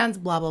their hands,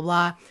 blah, blah,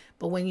 blah.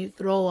 But when you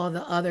throw all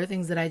the other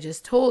things that I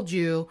just told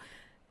you,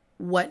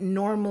 what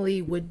normally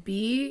would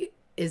be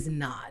is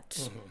not.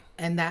 Mm-hmm.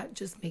 And that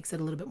just makes it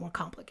a little bit more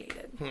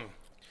complicated.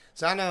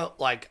 So I know,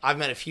 like, I've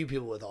met a few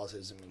people with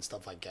autism and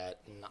stuff like that.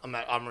 And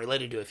I'm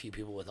related to a few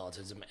people with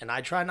autism. And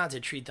I try not to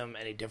treat them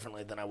any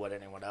differently than I would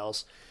anyone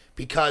else.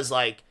 Because,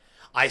 like,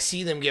 I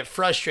see them get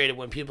frustrated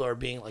when people are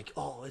being like,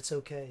 oh, it's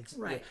okay.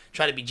 Right.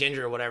 Try to be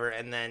ginger or whatever.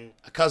 And then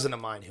a cousin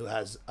of mine who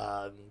has,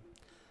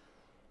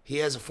 he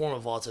has a form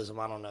of autism.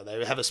 I don't know.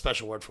 They have a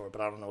special word for it,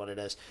 but I don't know what it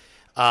is.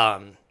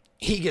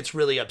 He gets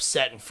really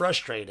upset and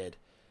frustrated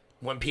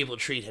when people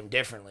treat him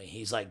differently.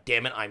 He's like,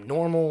 damn it, I'm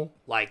normal.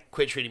 Like,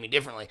 quit treating me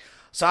differently.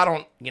 So I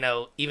don't,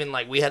 even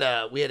like we had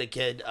a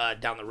kid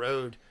down the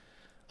road,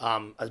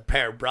 a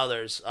pair of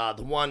brothers.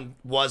 The one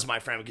was my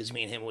friend because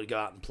me and him would go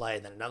out and play.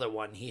 And then another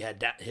one,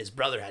 his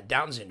brother had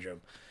Down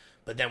syndrome.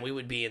 But then we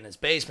would be in his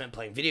basement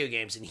playing video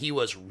games, and he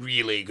was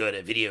really good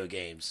at video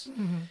games.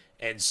 Mm-hmm.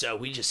 And so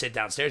we just sit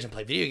downstairs and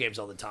play video games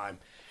all the time.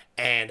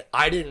 And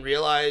I didn't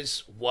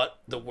realize what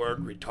the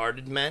word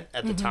retarded meant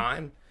at the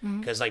time.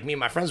 Because, like, me and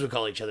my friends would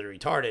call each other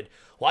retarded.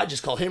 Well, I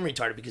just call him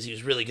retarded because he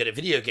was really good at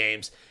video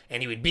games,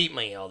 and he would beat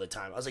me all the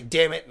time. I was like,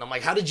 damn it. And I'm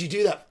like, how did you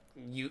do that,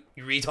 you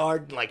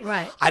retard? And, like,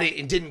 right.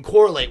 It didn't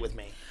correlate with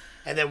me.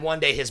 And then one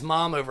day his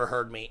mom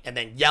overheard me and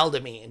then yelled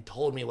at me and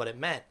told me what it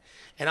meant.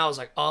 And I was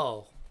like,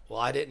 oh, well,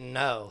 I didn't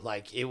know.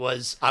 Like, I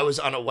was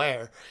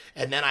unaware.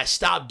 And then I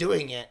stopped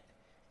doing it,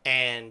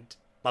 and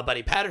my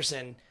buddy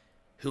Patterson,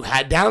 who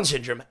had Down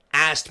syndrome,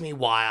 asked me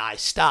why I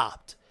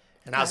stopped.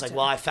 And I was like,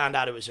 well, I found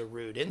out it was a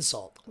rude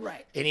insult.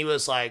 Right. And he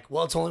was like,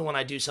 well, it's only when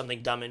I do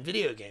something dumb in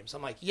video games.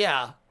 I'm like,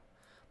 yeah,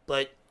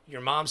 but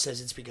your mom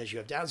says it's because you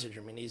have Down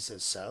syndrome. And he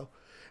says so.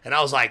 And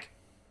I was like,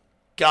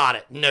 got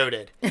it,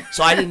 noted.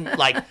 So I didn't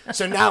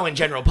so now in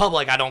general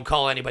public, I don't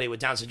call anybody with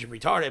Down syndrome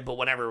retarded. But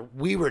whenever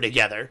we were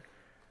together,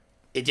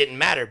 it didn't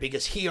matter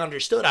because he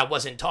understood I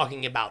wasn't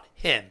talking about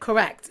him.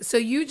 Correct. So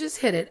you just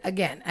hit it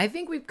again. I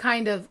think we're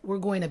going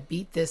to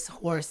beat this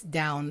horse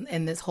down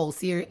in this whole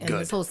series, in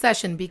this whole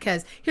session,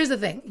 because here's the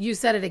thing. You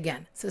said it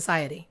again.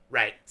 Society.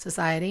 Right.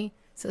 Society.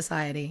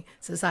 Society.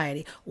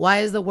 Society. Why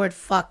is the word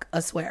fuck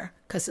a swear?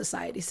 Because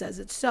society says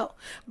it's so.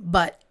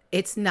 But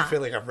It's not. I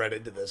feel like I've read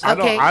into this. I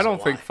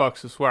don't think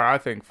fuck's a swear. I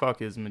think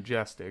fuck is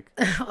majestic.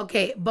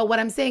 Okay, but what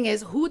I'm saying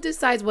is, who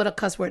decides what a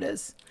cuss word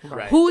is?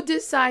 Right. Who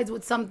decides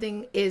what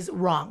something is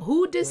wrong?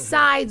 Who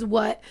decides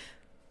what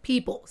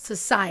people,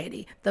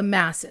 society, the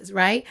masses,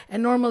 right?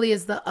 And normally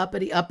it's the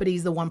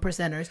uppities, the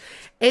 1%ers.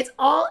 It's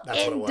all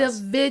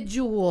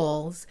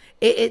individuals.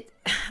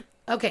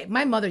 Okay,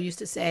 my mother used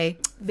to say,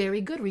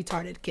 very good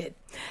retarded kid.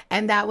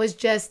 And that was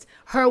just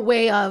her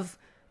way of,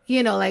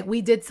 like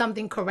we did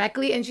something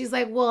correctly. And she's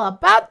like, well,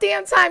 about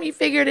damn time you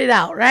figured it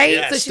out, right?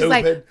 Yeah, so she's stupid.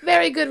 like,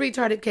 very good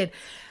retarded kid.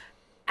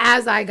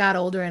 As I got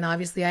older and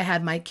obviously I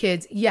had my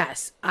kids,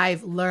 yes,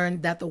 I've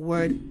learned that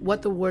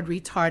what the word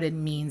retarded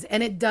means.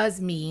 And it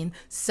does mean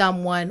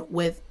someone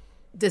with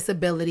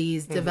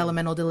disabilities,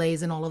 developmental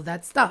delays, and all of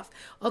that stuff.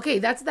 Okay,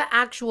 that's the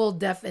actual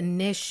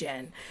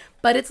definition.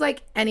 But it's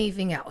like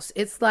anything else.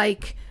 It's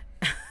like,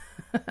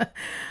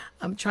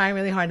 I'm trying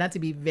really hard not to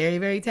be very,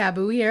 very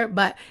taboo here,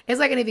 but it's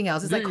like anything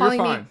else. It's like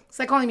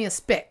calling me a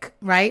spick,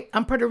 right?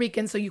 I'm Puerto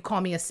Rican, so you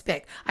call me a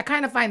spick. I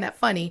kind of find that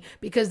funny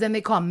because then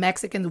they call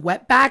Mexicans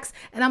wetbacks,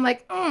 and I'm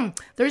like,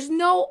 there's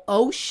no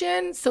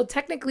ocean, so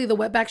technically the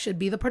wetbacks should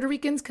be the Puerto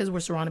Ricans because we're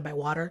surrounded by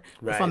water.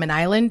 Right. We're from an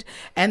island,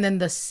 and then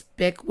the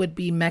spick would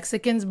be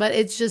Mexicans, but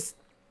it's just.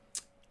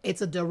 It's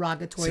a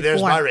derogatory form.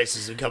 There's my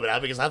racism coming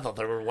out because I thought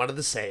they were one of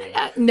the same.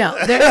 No,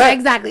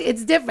 exactly.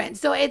 It's different.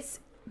 So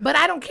but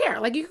I don't care.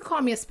 Like, you can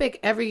call me a spick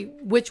every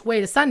which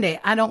way to Sunday.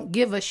 I don't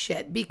give a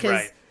shit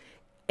because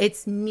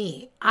it's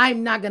me.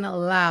 I'm not going to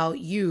allow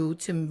you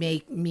to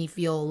make me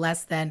feel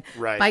less than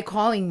by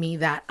calling me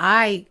that.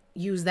 I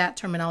use that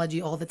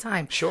terminology all the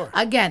time. Sure.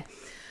 Again,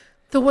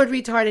 the word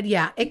retarded,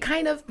 it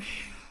kind of,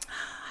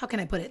 how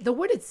can I put it? The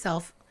word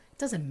itself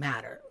doesn't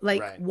matter,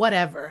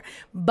 whatever.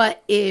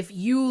 But if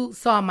you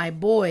saw my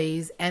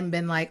boys and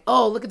been like,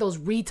 oh, look at those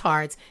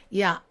retards,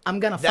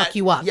 I'm gonna fuck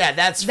you up.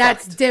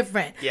 That's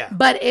different.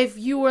 But if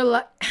you were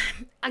like,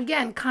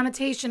 again,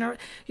 connotation, or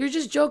you're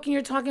just joking,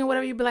 you're talking,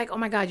 whatever, you'd be like, oh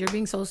my god, you're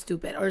being so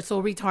stupid or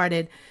so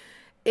retarded.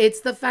 It's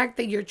the fact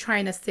that you're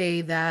trying to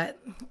say that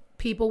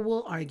people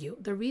will argue.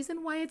 The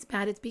reason why it's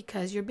bad is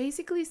because you're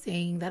basically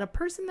saying that a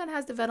person that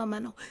has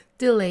developmental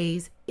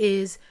delays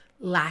is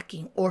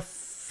lacking or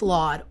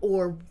flawed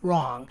or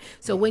wrong.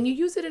 So when you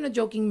use it in a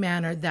joking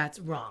manner, that's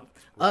wrong.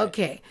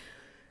 Okay.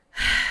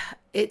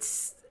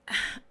 It's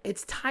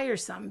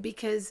tiresome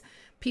because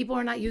people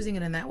are not using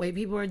it in that way.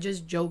 People are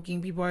just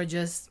joking. People are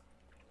just,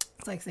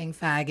 it's like saying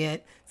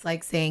faggot. It's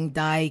like saying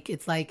dyke.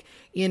 It's like,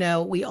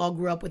 we all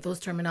grew up with those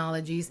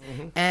terminologies.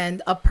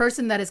 And a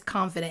person that is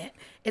confident,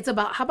 it's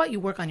about, how about you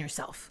work on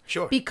yourself?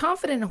 Sure. Be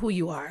confident in who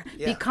you are.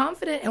 Yeah. Be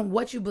confident in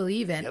what you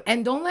believe in. Yep.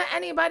 And don't let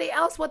anybody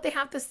else, what they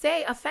have to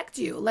say, affect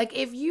you. Like,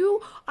 if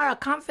you are a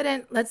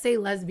confident, let's say,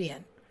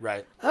 lesbian.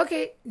 Right.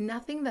 Okay,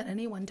 nothing that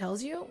anyone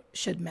tells you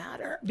should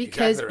matter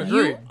because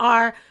you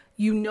are...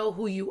 You know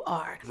who you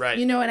are. Right.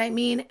 You know what I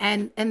mean?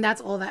 And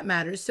that's all that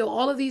matters. So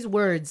all of these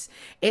words,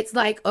 it's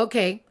like,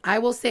 okay, I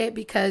will say it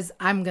because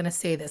I'm going to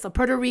say this. A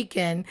Puerto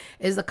Rican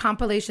is a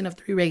compilation of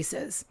 3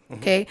 races.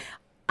 Okay.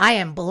 I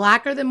am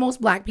blacker than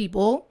most black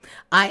people.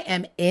 I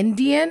am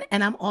Indian,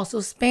 and I'm also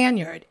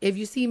Spaniard. If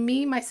you see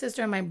me, my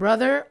sister, and my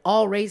brother,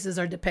 all races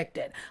are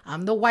depicted.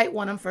 I'm the white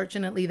one,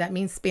 unfortunately. That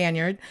means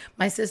Spaniard.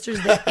 My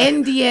sister's the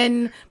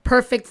Indian,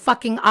 perfect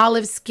fucking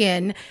olive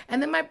skin.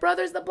 And then my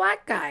brother's the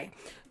black guy.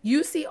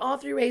 You see all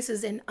 3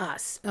 races in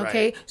us,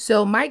 okay? Right.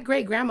 So my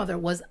great-grandmother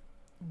was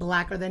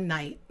blacker than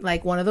night.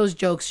 Like one of those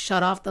jokes,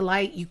 shut off the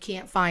light, you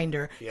can't find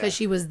her because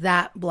she was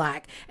that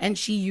black. And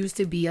she used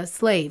to be a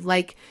slave,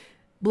 like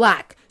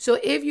black. So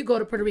if you go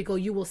to Puerto Rico,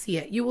 you will see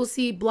it. You will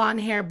see blonde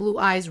hair, blue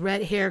eyes,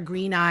 red hair,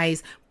 green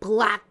eyes,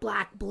 black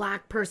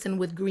person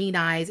with green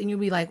eyes. And you'll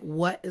be like,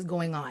 what is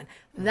going on?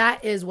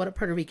 That is what a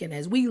Puerto Rican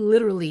is. We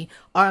literally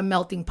are a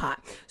melting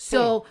pot.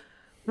 So...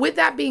 With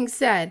that being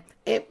said,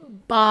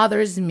 it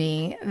bothers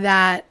me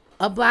that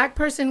a black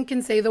person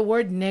can say the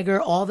word nigger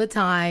all the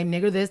time.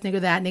 Nigger this, nigger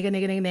that,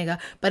 nigger.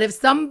 But if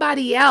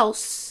somebody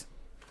else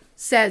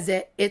says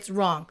it, it's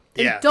wrong.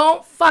 Then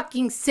don't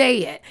fucking say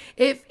it.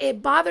 If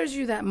it bothers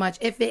you that much,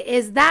 if it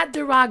is that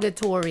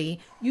derogatory,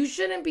 you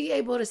shouldn't be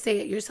able to say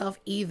it yourself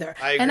either.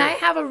 And I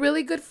have a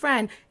really good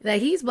friend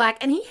that he's black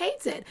and he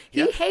hates it.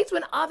 He hates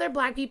when other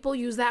black people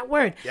use that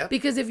word.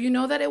 Because if you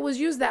know that it was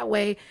used that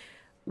way,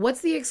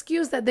 what's the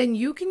excuse that then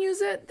you can use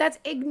it? That's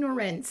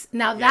ignorance.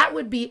 Now that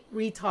would be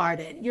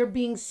retarded. You're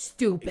being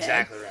stupid.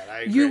 Exactly right. I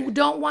agree. You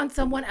don't want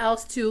someone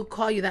else to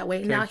call you that way.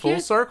 Came now full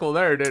circle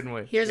there, didn't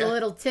we? Here's a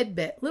little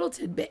tidbit.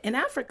 In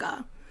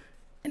Africa,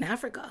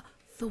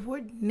 the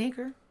word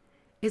nigger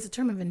is a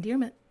term of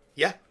endearment.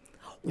 Yeah.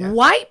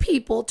 White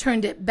people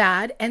turned it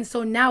bad, and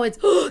so now it's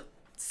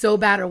so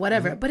bad or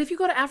whatever. But if you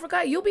go to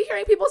Africa, you'll be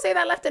hearing people say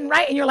that left and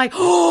right, and you're like,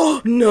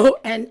 oh, no.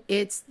 And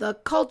it's the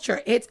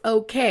culture. It's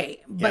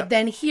okay. But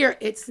then here,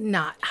 it's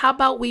not. How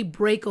about we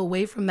break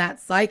away from that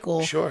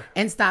cycle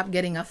and stop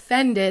getting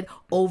offended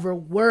over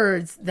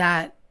words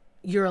that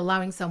you're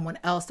allowing someone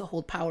else to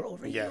hold power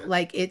over you?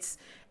 Like, it's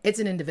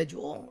an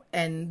individual,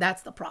 and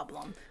that's the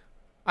problem.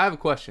 I have a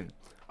question.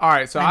 All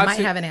right, so I might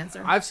have an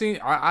answer. I've seen.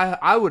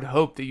 I would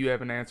hope that you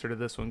have an answer to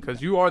this one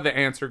because you are the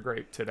answer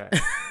grape today.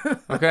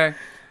 Okay,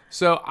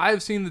 so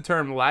I've seen the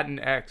term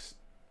Latinx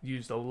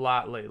used a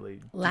lot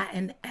lately.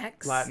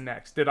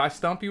 Latinx. Did I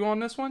stump you on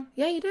this one?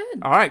 Yeah, you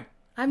did. All right.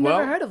 I've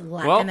never heard of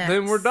Latinx. Well,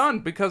 then we're done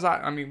because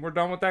we're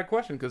done with that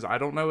question because I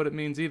don't know what it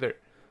means either.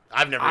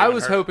 I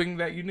was hoping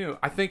that you knew.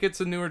 I think it's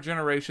a newer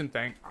generation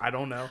thing. I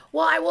don't know.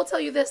 Well, I will tell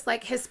you this,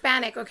 like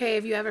Hispanic, okay,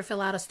 if you ever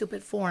fill out a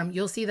stupid form,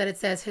 you'll see that it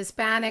says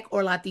Hispanic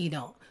or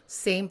Latino.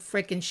 Same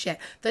freaking shit.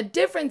 The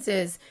difference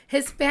is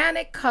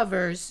Hispanic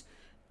covers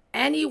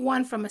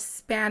anyone from a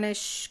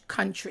Spanish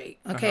country,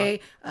 okay?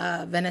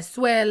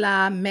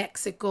 Venezuela,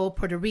 Mexico,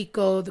 Puerto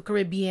Rico, the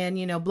Caribbean,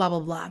 blah, blah,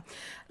 blah.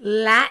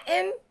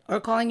 Latin, or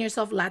calling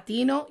yourself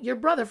Latino, your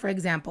brother, for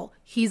example,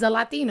 he's a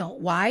Latino.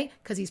 Why?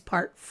 Because he's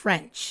part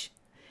French.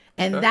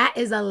 And that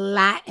is a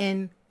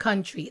Latin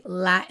country,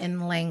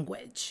 Latin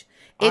language.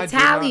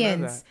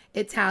 Italians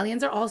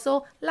are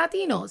also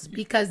Latinos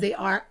because they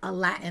are a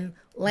Latin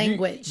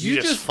language.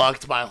 You just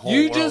fucked my whole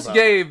world You just up.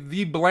 gave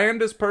the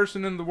blandest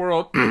person in the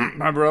world,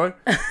 my brother,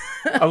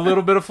 a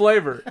little bit of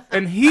flavor.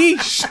 And he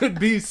should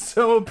be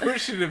so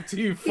appreciative to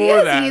you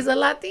for that. He's a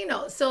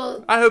Latino.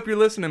 So I hope you're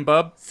listening,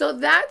 bub. So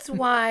that's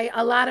why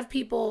a lot of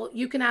people,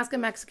 you can ask a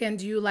Mexican,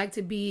 do you like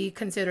to be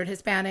considered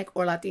Hispanic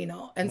or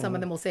Latino? And some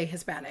of them will say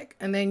Hispanic.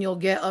 And then you'll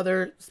get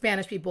other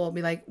Spanish people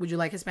be like, would you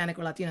like Hispanic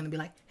or Latino? And they'll be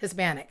like,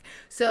 Hispanic.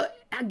 So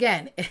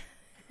again,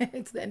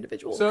 it's the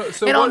individual.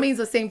 So it all means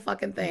the same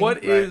fucking thing.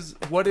 What is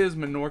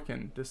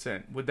Menorcan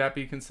descent? Would that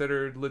be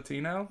considered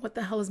Latino? What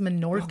the hell is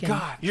Menorcan? Oh,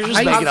 God. You're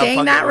just Are you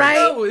saying that right?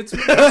 No, it's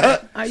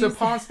Menorcan. So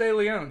Ponce de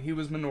Leon, he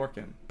was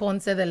Menorcan.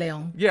 Ponce de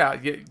Leon. Yeah,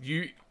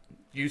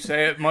 you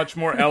say it much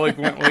more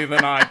eloquently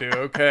than I do,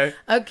 okay?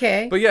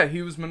 Okay. But yeah,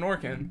 he was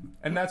Menorcan.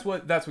 And that's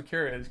what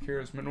Kira is.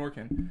 Kira's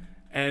Menorcan.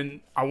 And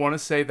I want to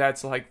say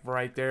that's like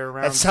right there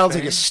around. That sounds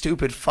Spain. like a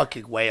stupid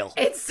fucking whale.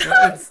 It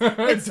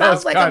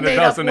sounds like a made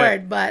up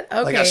word, but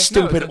okay. Like a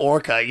stupid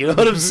orca, you know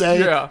what I'm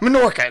saying? Yeah.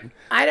 Menorcan.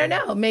 I don't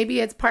know. Maybe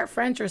it's part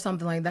French or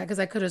something like that because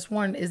I could have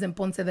sworn isn't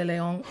Ponce de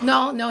Leon.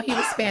 No, he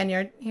was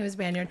Spaniard.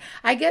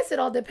 I guess it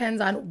all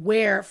depends on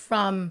where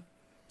from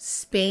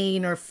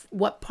Spain or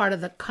what part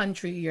of the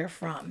country you're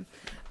from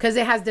because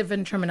it has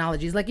different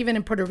terminologies. Like even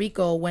in Puerto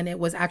Rico, when it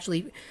was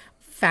actually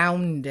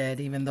founded,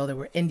 even though there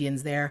were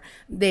Indians there,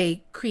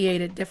 they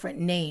created different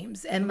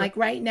names. And like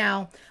right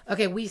now,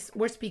 okay,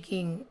 we're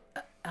speaking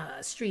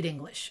street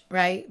English,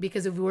 right?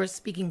 Because if we were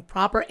speaking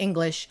proper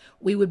English,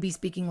 we would be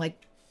speaking like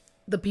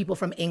the people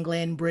from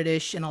England,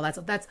 British, and all that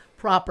stuff. That's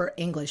proper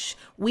English.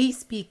 We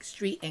speak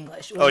street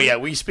English.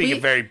 We speak a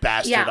very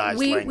bastardized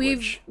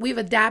language. We've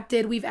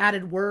adapted, we've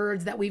added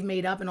words that we've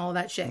made up and all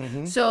that shit.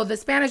 Mm-hmm. So the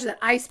Spanish that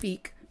I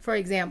speak, for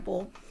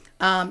example,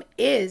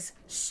 is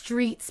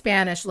street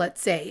Spanish,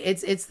 let's say.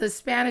 It's the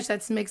Spanish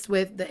that's mixed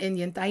with the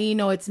Indian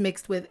Taino. It's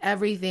mixed with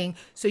everything.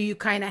 So you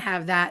kind of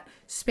have that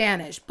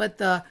Spanish. But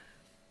the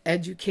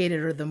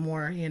educated or the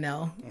more,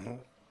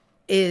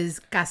 is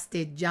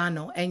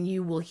Castellano. And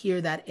you will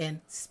hear that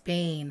in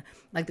Spain.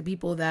 Like the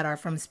people that are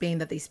from Spain,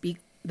 that they speak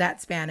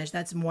that Spanish,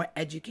 that's more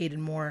educated,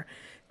 more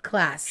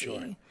classy.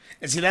 Sure.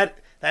 And see that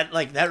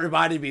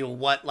reminded me of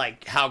what,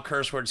 like, how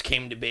curse words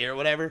came to be or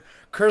whatever.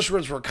 Curse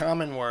words were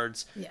common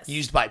words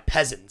used by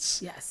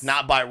peasants,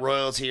 not by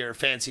royalty or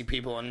fancy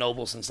people and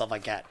nobles and stuff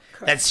like that.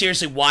 Correct. That's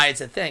seriously why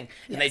it's a thing.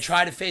 And they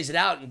try to phase it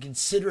out and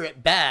consider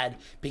it bad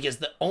because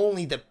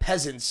only the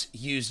peasants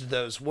used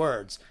those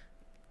words.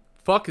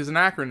 Fuck is an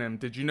acronym.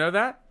 Did you know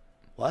that?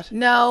 What?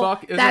 No,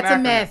 fuck is that's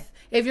an a myth.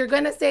 If you're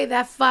going to say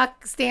that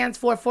fuck stands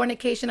for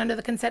fornication under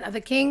the consent of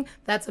the king,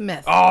 that's a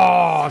myth.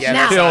 Oh, she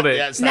killed it.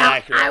 Yeah, it's not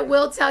accurate. I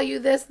will tell you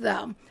this,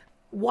 though.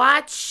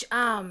 Watch,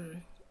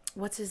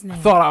 what's his name?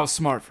 I thought I was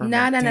smart for a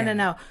minute.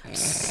 No.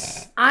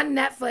 On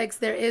Netflix,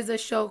 there is a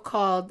show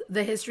called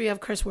The History of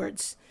Curse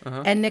Words.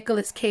 And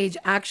Nicolas Cage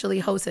actually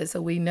hosts it,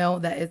 so we know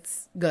that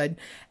it's good.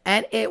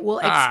 And it will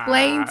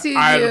explain to you.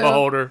 Eye of the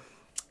beholder.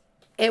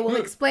 It will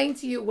explain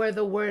to you where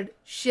the word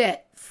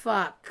shit,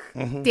 fuck,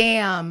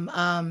 damn,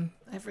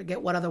 I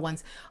forget what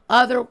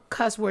other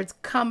cuss words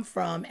come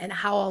from and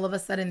how all of a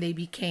sudden they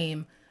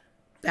became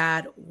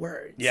bad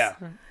words. Yeah.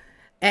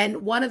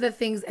 And one of the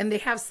things, and they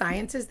have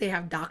scientists, they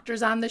have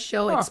doctors on the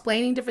show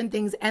explaining different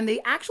things. And they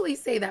actually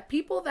say that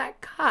people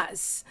that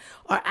cuss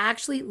are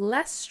actually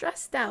less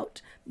stressed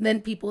out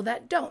than people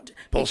that don't.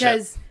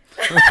 Bullshit.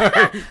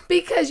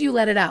 Because you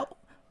let it out.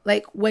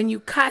 Like when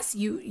you cuss,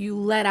 you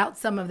let out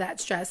some of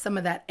that stress, some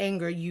of that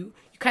anger. You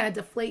kind of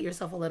deflate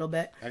yourself a little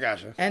bit. I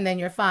gotcha. And then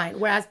you're fine.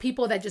 Whereas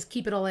people that just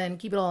keep it all in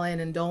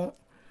and don't,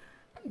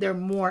 they're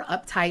more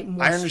uptight,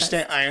 more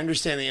stressed. I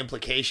understand the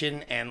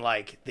implication and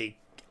like the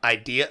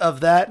idea of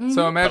that.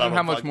 So imagine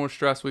how much more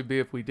stressed we'd be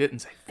if we didn't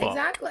say fuck.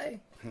 Exactly.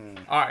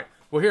 All right.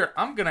 Well, here,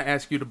 I'm going to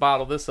ask you to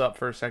bottle this up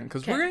for a second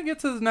because we're going to get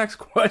to the next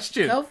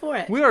question. Go for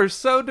it. We are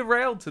so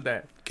derailed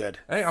today. Good.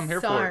 Hey, I'm here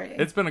for it.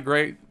 It's been a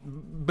great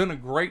time.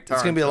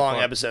 It's going to be a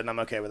long episode, and I'm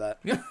okay with that.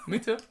 Yeah, me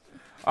too.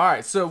 All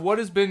right. So what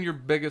has been your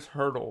biggest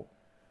hurdle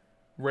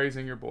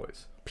raising your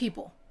boys?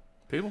 People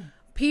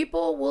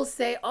people will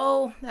say,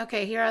 oh,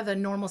 okay, here are the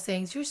normal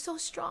sayings. You're so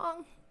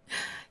strong.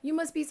 You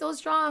must be so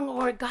strong.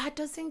 Or God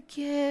doesn't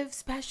give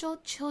special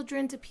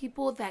children to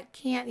people that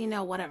can't,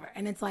 whatever.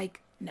 And it's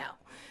like, no.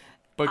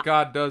 But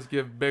God does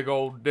give big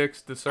old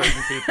dicks to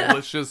certain people.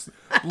 Let's just.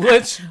 We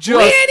ain't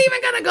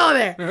even gonna go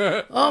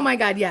there. Oh my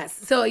God, yes.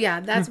 So yeah,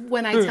 that's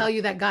when I tell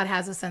you that God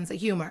has a sense of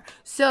humor.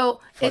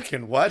 So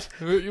fucking what?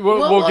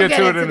 We'll get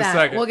to it in a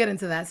second. We'll get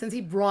into that. Since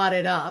he brought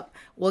it up,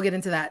 we'll get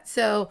into that.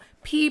 So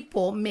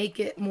people make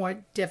it more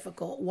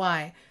difficult.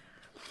 Why?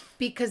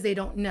 Because they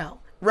don't know.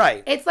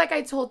 Right. It's like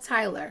I told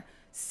Tyler.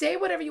 Say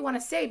whatever you want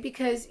to say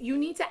because you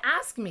need to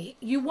ask me.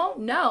 You won't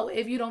know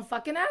if you don't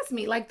fucking ask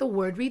me. Like the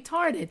word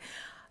retarded.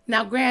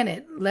 Now,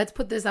 granted, let's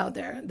put this out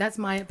there. That's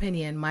my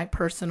opinion, my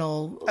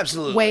personal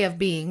way of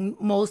being.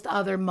 Most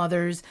other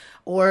mothers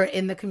or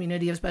in the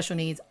community of special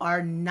needs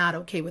are not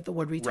okay with the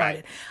word retarded.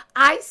 Right.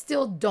 I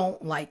still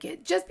don't like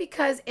it just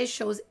because it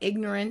shows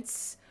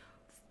ignorance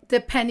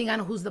depending on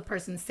who's the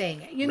person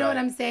saying it. You know what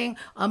I'm saying?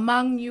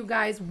 Among you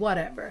guys,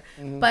 whatever.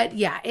 Mm-hmm. But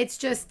yeah,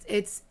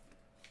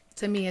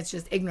 to me, it's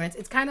just ignorance.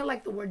 It's kind of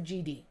like the word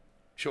GD.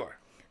 Sure.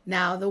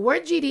 Now, the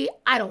word GD,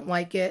 I don't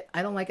like it.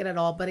 I don't like it at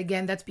all. But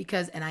again, that's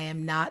because, and I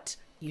am not,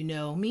 you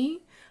know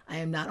me, I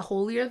am not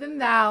holier than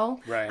thou.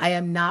 Right. I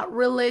am not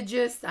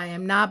religious. I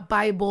am not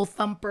Bible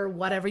thumper,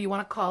 whatever you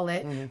want to call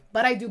it. Mm-hmm.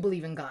 But I do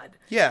believe in God.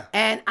 Yeah.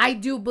 And I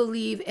do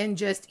believe in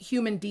just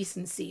human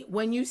decency.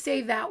 When you say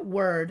that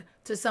word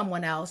to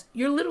someone else,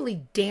 you're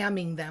literally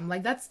damning them.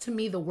 Like, that's to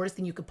me the worst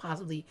thing you could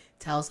possibly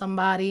tell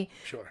somebody.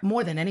 Sure.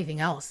 More than anything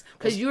else.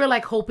 Because you're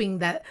like hoping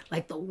that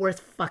like the worst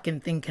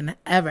fucking thing can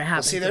ever happen.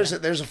 Well, see,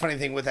 there's a funny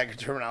thing with that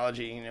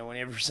terminology.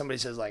 Whenever somebody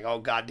says like, "Oh,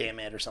 God damn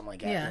it," or something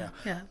like that.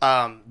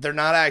 Yeah. They're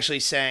not actually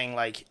saying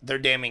like they're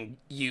damning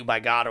you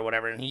by God or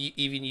whatever, and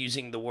even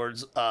using the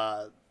words,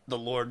 the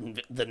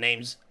Lord, the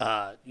names,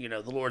 the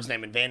Lord's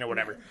name in vain or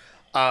whatever.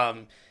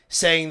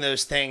 Saying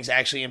those things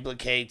actually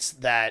implicates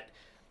that.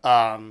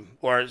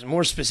 Or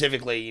more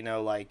specifically,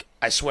 like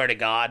I swear to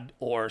God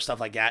or stuff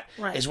like that,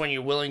 is when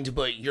you're willing to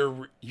put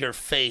your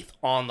faith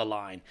on the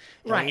line.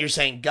 And when you're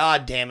saying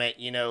God damn it,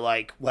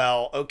 like,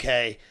 well,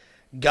 okay,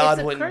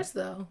 God wouldn't. It's a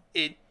curse though.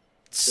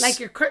 It's like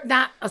you're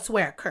not a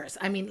swear curse.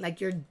 I mean, like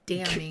you're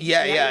damning.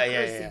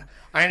 Yeah.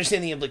 I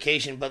understand the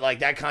implication, but like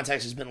that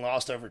context has been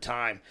lost over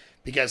time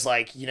because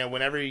like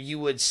whenever you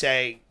would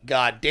say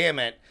God damn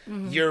it,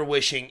 you're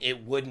wishing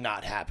it would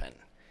not happen.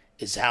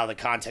 Is how the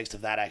context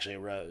of that actually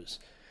arose.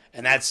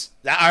 And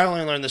I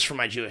only learned this from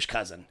my Jewish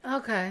cousin.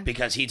 Okay.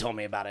 Because he told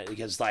me about it.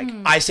 Because,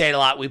 I say it a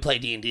lot. We play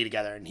D&D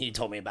together, and he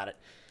told me about it.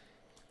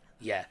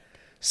 Yeah.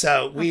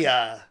 So, we,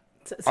 I'm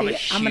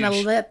going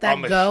to let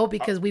that go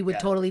because we would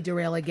totally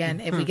derail again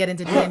if we get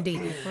into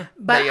D&D.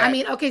 But, I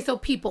mean, okay, so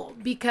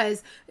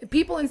because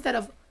people, instead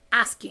of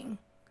asking,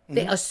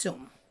 they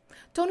assume.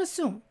 Don't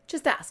assume.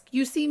 Just ask.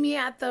 You see me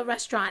at the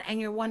restaurant, and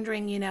you're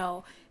wondering,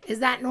 is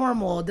that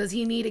normal? Does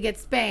he need to get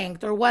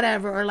spanked or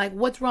whatever? Or like,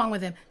 what's wrong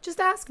with him? Just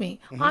ask me.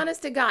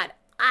 Honest to God,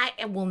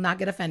 I will not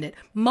get offended.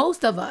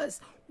 Most of us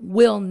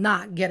will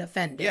not get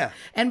offended. Yeah.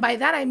 And by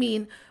that, I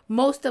mean,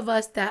 most of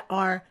us that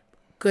are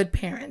good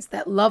parents,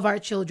 that love our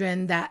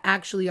children, that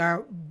actually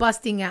are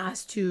busting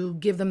ass to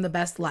give them the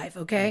best life.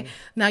 Okay.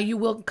 Now you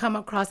will come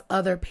across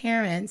other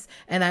parents,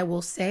 and I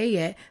will say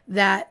it,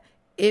 that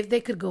if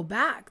they could go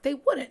back, they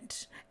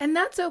wouldn't. And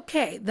that's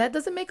okay. That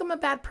doesn't make them a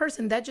bad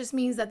person. That just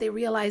means that they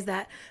realize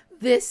that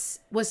this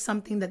was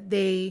something that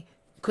they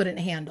couldn't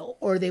handle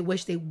or they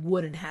wish they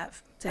wouldn't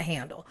have to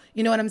handle.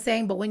 You know what I'm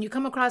saying? But when you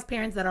come across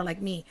parents that are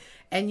like me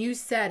and you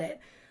said it,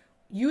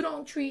 you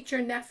don't treat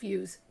your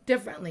nephews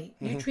differently.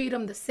 You treat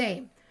them the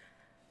same.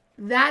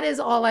 That is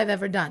all I've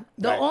ever done.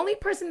 The only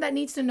person that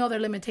needs to know their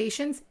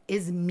limitations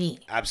is me.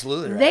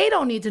 Absolutely. Right. They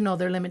don't need to know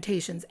their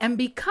limitations. And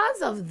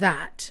because of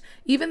that,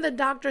 even the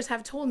doctors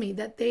have told me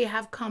that they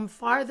have come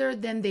farther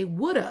than they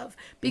would have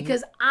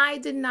because I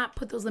did not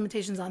put those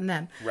limitations on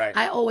them. Right.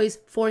 I always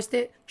forced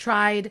it,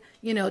 tried,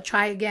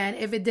 try again.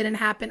 If it didn't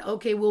happen,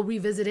 okay, we'll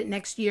revisit it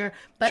next year.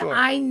 But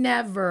I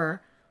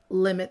never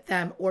limit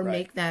them or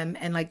make them.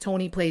 And like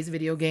Tony plays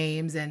video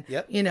games and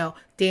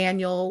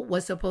Daniel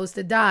was supposed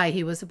to die,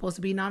 he was supposed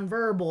to be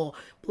nonverbal,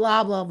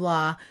 blah blah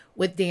blah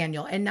with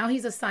Daniel, and now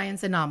he's a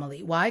science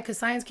anomaly. Why? Because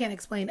science can't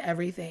explain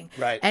everything,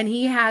 and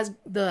he has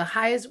the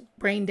highest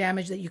brain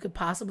damage that you could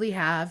possibly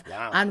have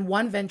on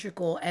one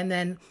ventricle and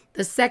then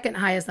the second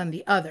highest on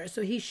the other.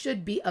 So he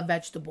should be a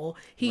vegetable.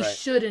 He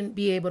shouldn't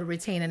be able to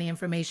retain any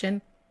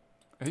information.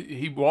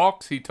 He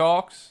walks, he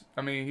talks.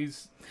 I mean,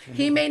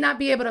 he may not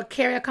be able to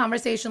carry a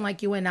conversation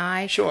like you and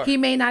I. Sure. He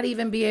may not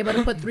even be able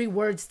to put 3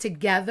 words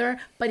together,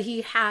 but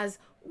he has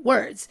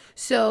words.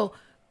 So.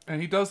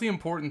 And he does the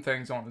important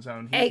things on his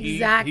own.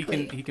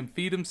 Exactly. He can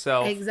feed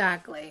himself.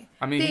 Exactly.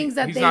 I mean, he's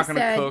not going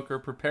to cook or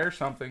prepare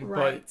something,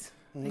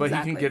 but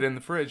he can get in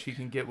the fridge. He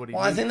can get what he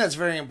needs. Well, I think that's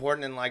very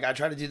important, and like I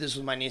try to do this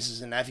with my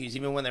nieces and nephews,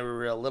 even when they were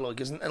real little,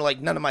 because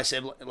like none of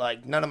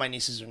my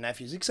nieces or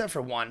nephews, except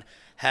for one,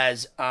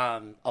 has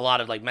a lot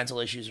of like mental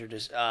issues or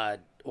just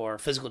or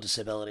physical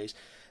disabilities.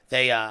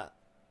 They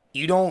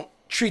you don't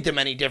treat them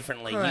any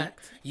differently.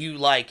 Correct. You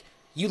like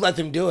you let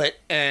them do it,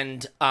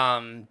 and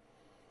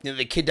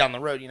the kid down the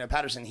road,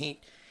 Patterson,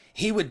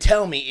 he would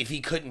tell me if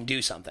he couldn't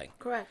do something.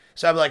 Correct.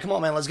 So I'd be like, come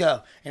on, man, let's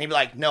go. And he'd be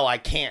like, no, I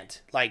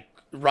can't. Like,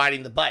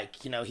 riding the bike.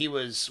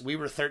 We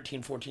were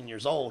 13, 14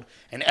 years old,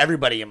 and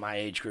everybody in my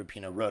age group,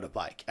 rode a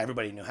bike.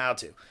 Everybody knew how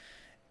to.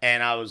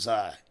 And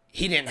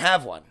he didn't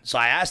have one. So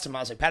I asked him, I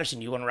was like,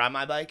 Patterson, you want to ride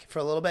my bike for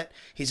a little bit?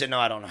 He said, no,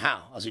 I don't know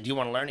how. I was like, do you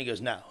want to learn? He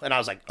goes, no. And I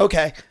was like,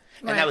 okay.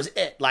 And that was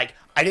it. Like,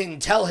 I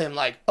didn't tell him,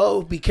 like,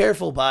 oh, be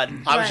careful, bud.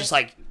 I was just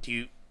like, do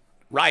you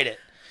ride it?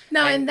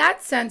 Now, in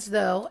that sense,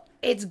 though,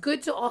 it's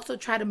good to also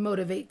try to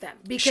motivate them.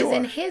 Because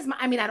in his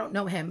mind, I mean, I don't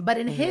know him, but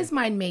in his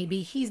mind,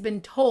 maybe he's been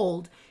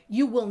told,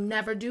 you will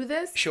never do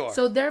this. Sure.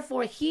 So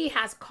therefore, he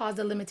has caused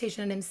a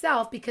limitation in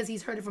himself because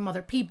he's heard it from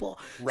other people.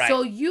 Right.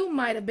 So you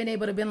might have been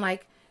able to been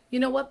like, you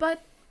know what, bud?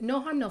 No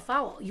harm, no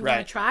foul. You want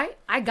to try?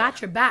 I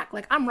got your back.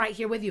 Like, I'm right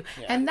here with you.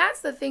 Yeah. And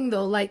that's the thing,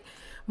 though. Like,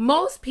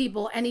 most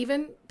people, and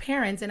even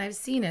parents, and I've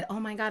seen it. Oh,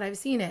 my God, I've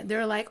seen it.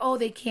 They're like, oh,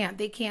 they can't.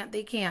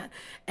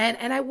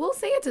 And I will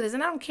say it to this,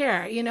 and I don't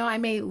care. I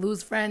may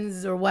lose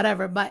friends or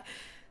whatever, but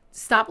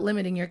stop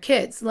limiting your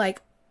kids.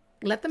 Like,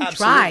 let them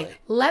try.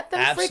 Let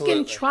them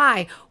freaking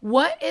try.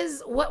 What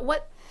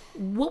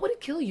would it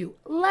kill you?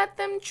 Let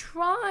them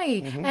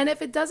try. And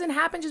if it doesn't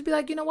happen, just be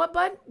like, you know what,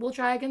 bud? We'll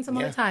try again some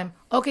other time.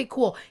 Okay,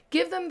 cool.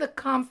 Give them the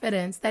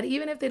confidence that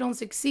even if they don't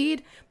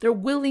succeed, they're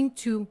willing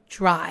to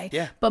try.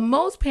 Yeah. But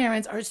most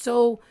parents are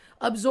so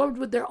absorbed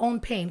with their own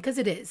pain, because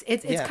it is.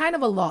 It's kind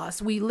of a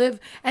loss. We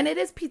live, and it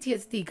is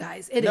PTSD,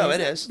 guys. It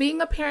is.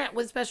 Being a parent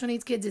with special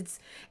needs kids,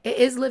 it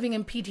is living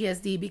in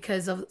PTSD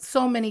because of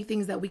so many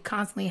things that we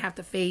constantly have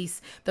to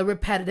face, the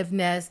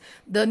repetitiveness,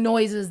 the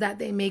noises that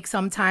they make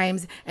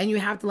sometimes, and you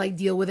have to like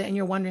deal with it, and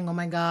you're wondering, oh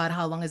my God,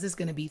 how long is this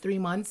going to be? 3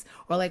 months?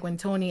 Or like when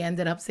Tony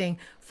ended up saying,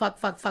 fuck,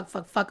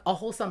 a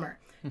whole summer.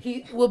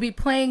 He will be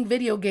playing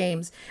video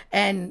games,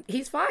 and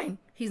he's fine.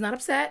 He's not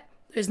upset.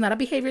 There's not a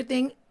behavior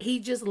thing. He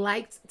just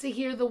liked to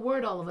hear the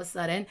word all of a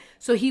sudden.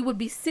 So he would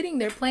be sitting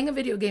there playing a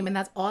video game, and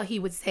that's all he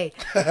would say.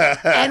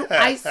 And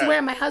I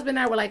swear, my husband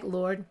and I were like,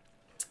 Lord,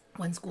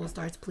 when school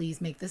starts, please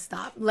make this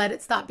stop. Let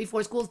it stop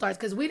before school starts,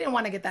 because we didn't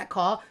want to get that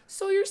call.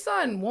 So your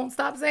son won't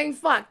stop saying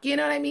fuck. You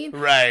know what I mean?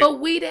 Right.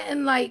 But we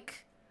didn't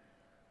like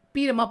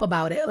beat him up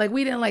about it. Like,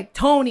 we didn't like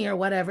Tony or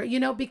whatever,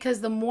 because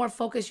the more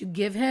focus you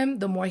give him,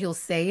 the more he'll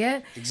say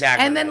it.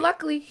 Exactly. And then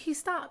luckily he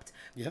stopped.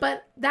 Yep.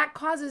 But that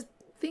causes...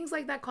 things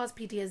like that cause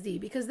PTSD,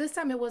 because this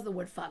time it was the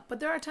word fuck. But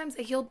there are times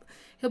that he'll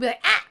be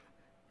like,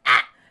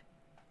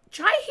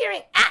 try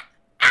hearing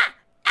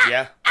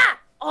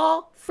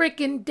all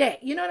freaking day.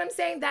 You know what I'm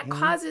saying? That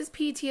causes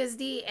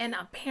PTSD in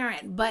a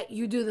parent, but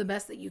you do the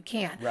best that you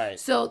can. Right.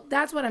 So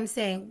that's what I'm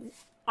saying.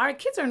 Our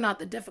kids are not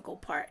the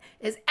difficult part.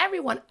 It's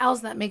everyone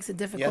else that makes it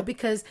difficult,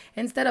 because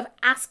instead of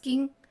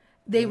asking,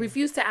 they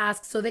refuse to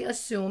ask, so they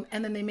assume,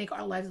 and then they make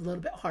our lives a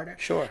little bit harder.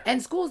 Sure.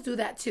 And schools do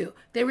that too.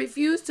 They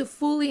refuse to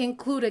fully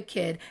include a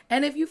kid.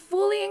 And if you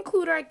fully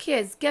include our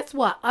kids, guess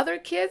what? Other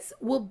kids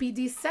will be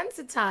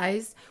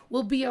desensitized,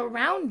 will be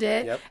around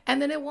it,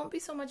 and then it won't be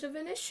so much of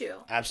an issue.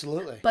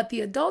 Absolutely. But the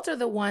adults are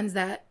the ones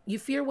that you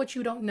fear what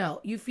you don't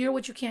know. You fear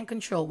what you can't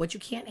control, what you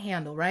can't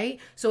handle, right?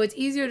 So it's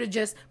easier to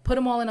just put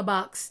them all in a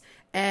box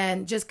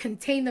and just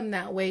contain them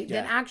that way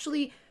than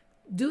actually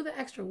do the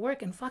extra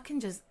work and fucking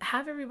just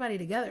have everybody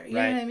together. You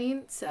know what I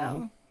mean?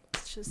 So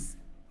it's just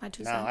my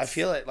 2 cents. No, I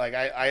feel it. Like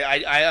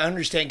I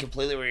understand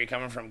completely where you're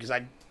coming from, because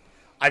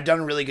I've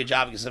done a really good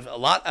job, because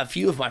a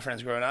few of my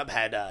friends growing up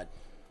had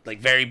like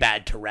very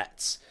bad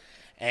Tourette's,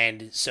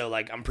 and so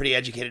like I'm pretty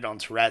educated on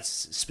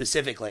Tourette's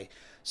specifically.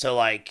 So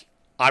like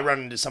I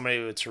run into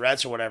somebody with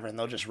Tourette's or whatever, and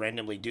they'll just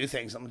randomly do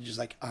things. I'm just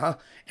like,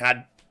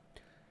 and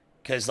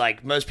because,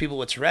 like, most people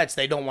with Tourette's,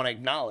 they don't want to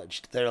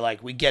acknowledge. They're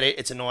like, we get it.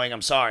 It's annoying.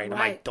 I'm sorry. And I'm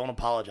like, don't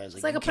apologize.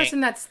 It's like a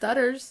person that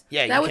stutters.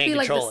 Yeah, that would be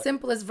like the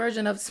simplest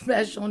version of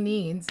special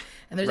needs.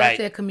 And there's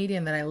actually a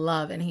comedian that I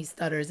love, and he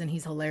stutters, and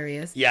he's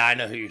hilarious. Yeah, I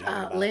know who you're talking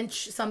about.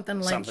 Lynch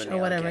or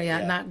whatever.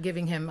 Okay, not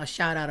giving him a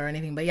shout out or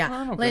anything. But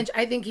Lynch,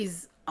 I think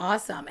he's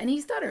awesome. And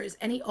he stutters,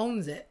 and he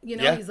owns it.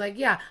 He's like,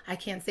 I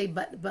can't say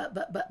but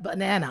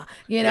banana.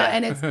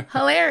 And it's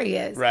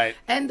hilarious. Right.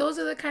 And those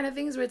are the kind of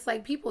things where it's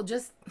like people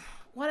just...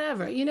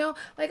 whatever,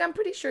 like I'm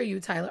pretty sure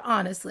you, Tyler,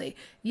 honestly,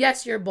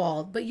 yes, you're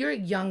bald, but you're a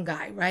young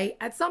guy, right?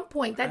 At some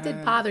point that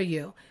did bother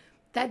you.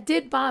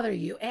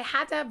 It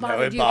had to have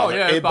bothered you.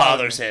 It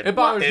bothers him. It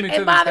bothers me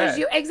too. It bothers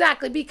you,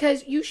 exactly,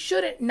 because you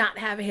shouldn't not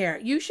have hair.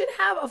 You should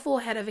have a full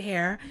head of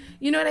hair.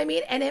 You know what I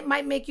mean? And it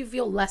might make you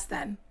feel less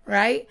than,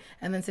 right?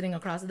 And then sitting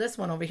across this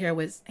one over here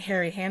was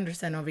Harry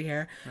Henderson over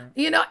here.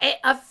 Right. It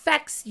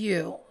affects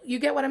you. You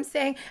get what I'm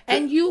saying?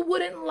 And you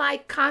wouldn't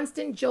like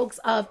constant jokes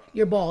of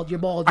you're bald.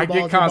 I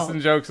get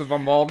constant jokes of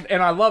I'm bald,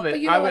 and I love it.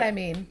 But you know what I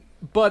mean?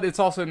 But it's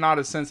also not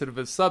as sensitive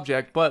as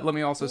subject. But let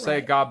me also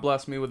say, God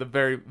bless me with a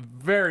very,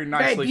 very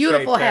nicely very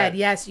beautiful shaped head.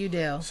 Yes, you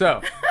do.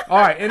 So, all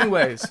right.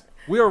 Anyways,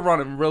 we are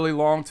running really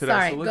long today,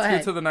 Sorry, so let's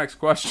get to the next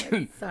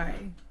question.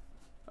 Sorry.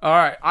 All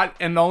right.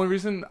 And the only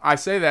reason I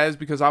say that is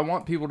because I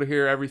want people to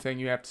hear everything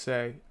you have to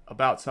say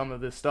about some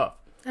of this stuff.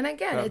 And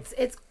again,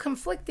 it's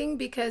conflicting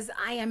because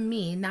I am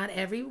me. Not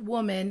every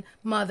woman,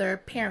 mother,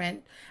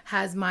 parent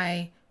has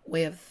my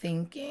way of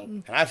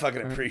thinking. And I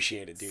fucking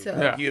appreciate it, dude.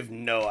 So, you have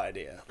no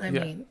idea. I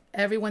mean,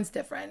 everyone's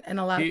different. And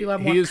a lot of people are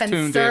more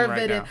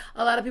conservative.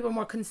 A lot of people are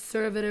more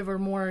conservative or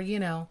more,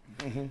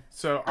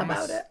 So I'm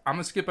going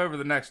to skip over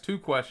the next two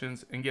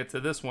questions and get to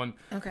this one.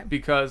 Okay.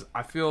 Because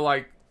I feel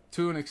like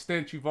to an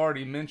extent you've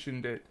already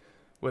mentioned it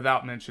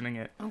without mentioning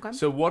it. Okay.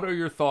 So what are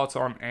your thoughts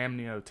on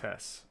amnio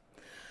tests?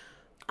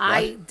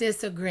 I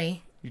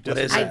disagree.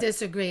 I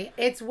disagree.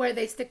 It's where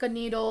they stick a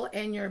needle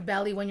in your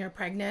belly when you're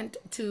pregnant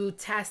to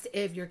test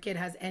if your kid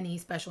has any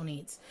special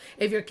needs.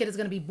 If your kid is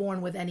going to be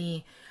born with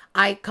any.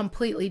 I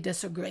completely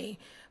disagree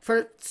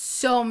for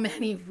so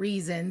many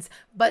reasons.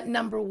 But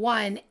number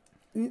one,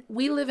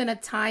 we live in a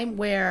time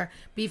where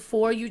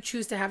before you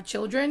choose to have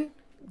children,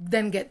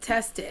 then get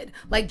tested.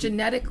 Like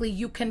genetically,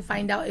 you can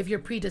find out if you're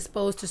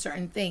predisposed to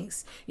certain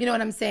things. You know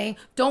what I'm saying?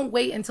 Don't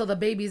wait until the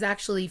baby's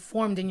actually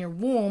formed in your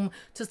womb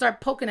to start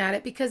poking at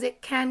it because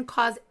it can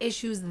cause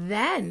issues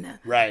then.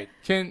 Right.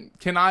 Can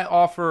I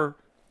offer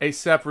a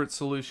separate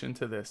solution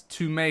to this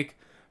to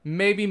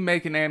maybe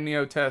make an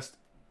amnio test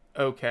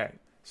okay?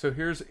 So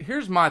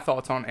here's my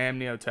thoughts on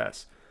amnio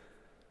tests.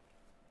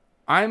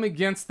 I'm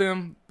against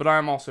them, but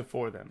I'm also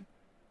for them.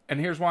 And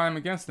here's why I'm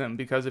against them.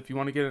 Because if you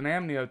want to get an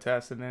amnio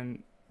test and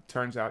then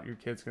turns out your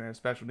kid's going to have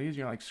special needs,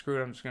 you're like, screw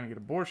it, I'm just going to get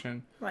an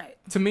abortion. Right.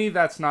 To me,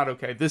 that's not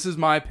okay. This is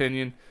my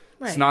opinion.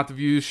 Right. It's not the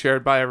views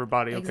shared by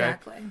everybody, okay?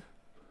 Exactly.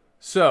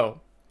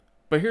 So,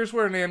 but here's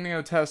where an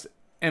amnio test,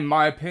 in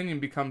my opinion,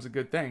 becomes a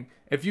good thing.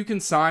 If you can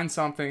sign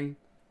something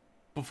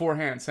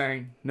beforehand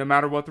saying, no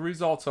matter what the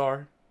results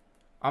are,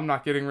 I'm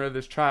not getting rid of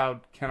this child,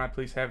 can I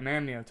please have an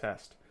amnio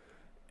test?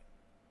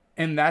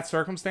 In that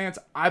circumstance,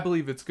 I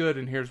believe it's good,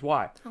 and here's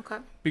why. Okay.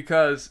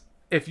 Because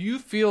if you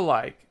feel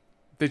like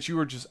that you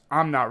were just,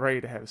 I'm not ready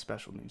to have a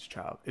special needs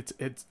child,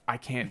 I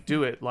can't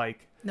do it,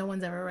 like... No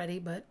one's ever ready,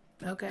 but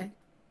okay.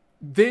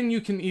 Then you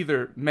can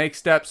either make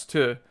steps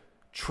to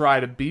try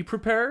to be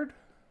prepared,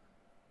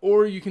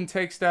 or you can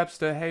take steps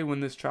to, hey, when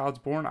this child's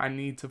born, I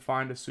need to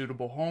find a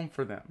suitable home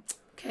for them.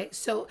 Okay,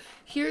 so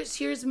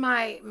here's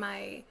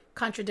my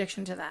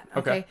contradiction to that,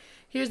 okay?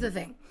 Here's the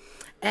thing.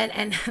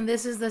 And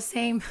this is the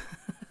same...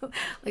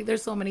 Like,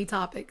 there's so many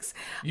topics.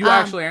 You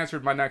actually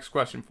answered my next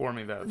question for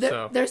me,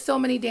 though. There's so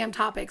many damn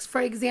topics. For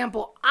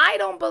example, I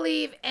don't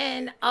believe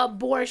in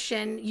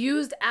abortion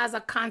used as a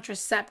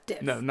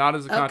contraceptive. No, not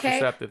as a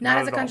contraceptive. Okay? Not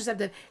as a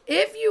contraceptive.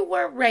 If you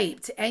were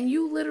raped and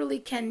you literally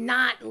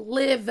cannot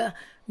live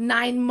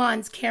 9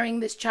 months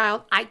carrying this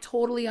child, I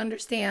totally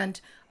understand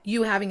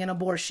you having an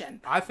abortion.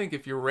 I think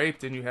if you're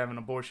raped and you have an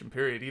abortion,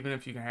 period, even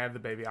if you can have the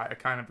baby, I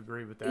kind of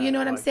agree with that. You know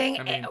what I'm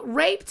saying?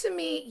 Rape to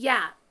me,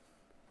 yeah.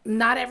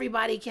 Not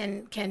everybody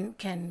can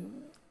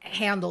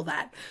handle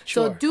that.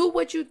 Sure. So do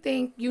what you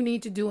think you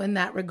need to do in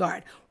that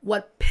regard.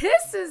 What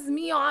pisses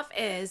me off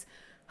is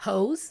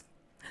hoes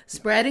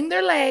spreading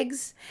their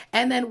legs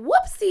and then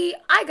whoopsie,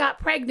 I got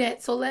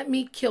pregnant, so let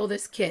me kill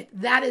this kid.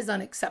 That is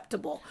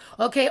unacceptable.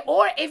 Okay?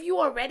 Or if you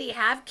already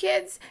have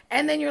kids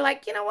and then you're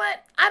like, you know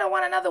what? I don't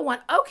want another one.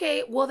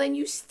 Okay, well then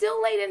you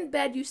still laid in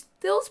bed, you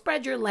still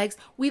spread your legs.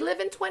 We live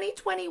in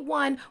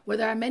 2021 where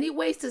there are many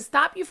ways to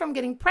stop you from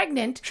getting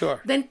pregnant.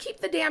 Sure. Then keep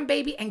the damn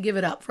baby and give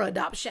it up for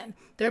adoption.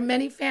 There are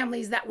many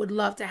families that would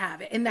love to have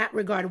it. In that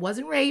regard, it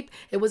wasn't rape.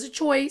 It was a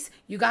choice.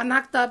 You got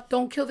knocked up.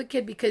 Don't kill the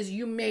kid because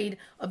you made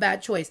a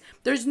bad choice.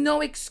 There's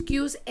no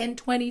excuse in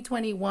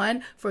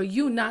 2021 for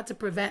you not to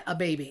prevent a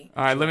baby.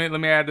 All right, let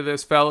me add to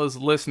this, fellas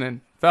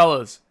listening.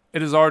 Fellas,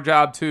 it is our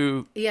job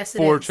to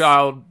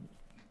child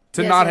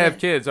to not have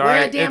kids. All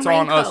right, it's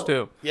on us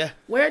too. Yeah,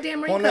 wear a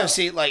damn raincoat. Well, no,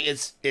 see, like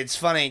it's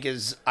funny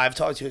because I've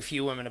talked to a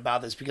few women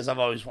about this because I've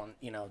always wanted,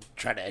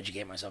 try to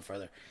educate myself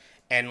further,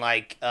 and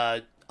like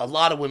a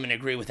lot of women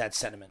agree with that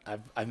sentiment.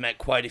 I've met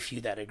quite a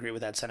few that agree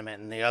with that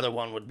sentiment, and the other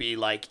one would be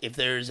like if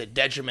there's a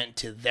detriment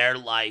to their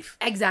life,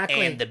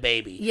 exactly, and the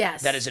baby,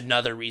 yes, that is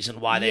another reason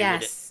why they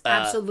would.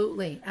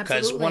 Absolutely.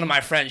 Because one of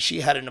my friends,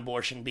 she had an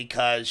abortion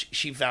because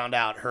she found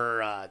out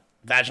her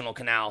vaginal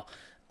canal.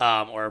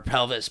 Or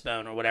pelvis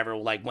bone or whatever,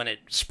 like when it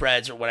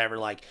spreads or whatever,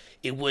 like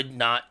it would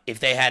not, if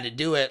they had to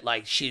do it,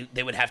 like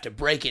they would have to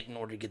break it in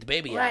order to get the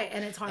baby out. Right,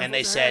 and it's harmful. And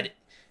they said,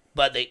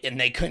 but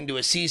they couldn't do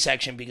a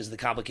C-section because of the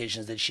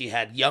complications that she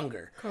had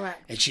younger.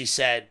 Correct. And she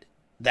said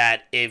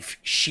that if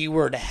she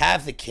were to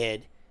have the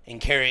kid and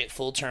carry it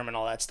full term and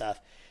all that stuff,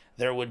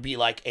 there would be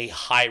like a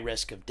high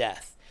risk of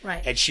death.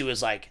 Right. And she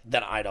was like,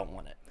 then I don't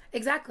want it.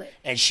 Exactly.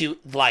 And she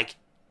like,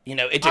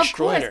 it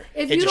destroyed her.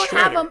 If you don't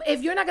have them,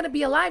 if you're not going to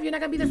be alive, you're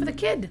not going to be there for the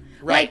kid.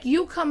 Right. Like,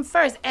 you come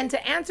first. And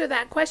to answer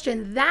that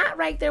question, that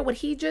right there, what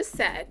he just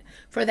said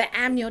for the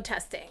amnio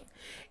testing,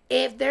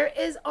 if there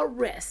is a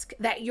risk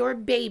that your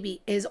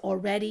baby is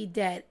already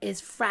dead,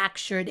 is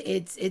fractured,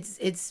 it's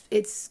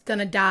going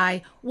to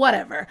die,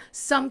 whatever,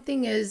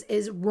 something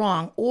is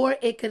wrong, or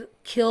it could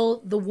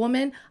kill the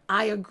woman,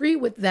 I agree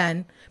with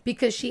then,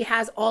 because she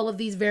has all of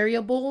these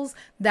variables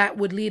that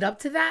would lead up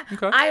to that.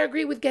 Okay. I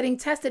agree with getting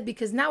tested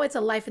because now it's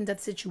a life and death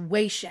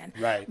situation.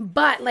 Right.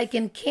 But like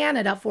in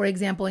Canada, for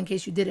example, in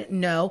case you didn't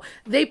know,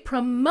 they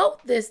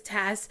promote this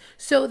test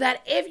so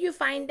that if you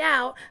find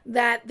out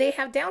that they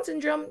have Down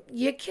syndrome,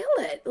 you kill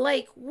it.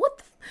 Like,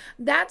 what?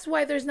 That's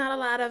why there's not a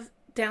lot of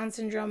Down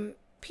syndrome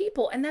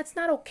people, and that's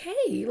not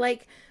okay.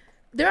 Like,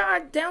 there are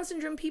Down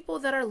syndrome people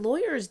that are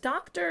lawyers,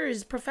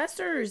 doctors,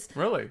 professors.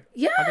 Really?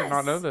 Yes. I did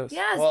not know this.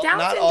 Yes. Well,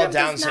 not all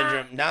Down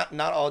syndrome. Not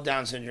all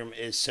Down syndrome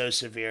is so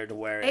severe to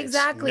where it's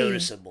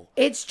noticeable.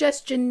 It's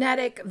just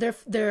genetic.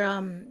 It's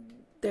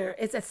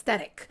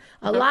aesthetic.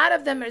 A lot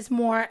of them is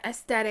more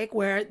aesthetic,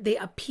 where they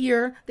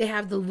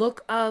have the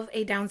look of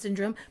a Down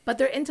syndrome, but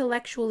they're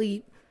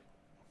intellectually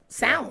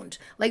sound.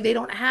 Like, they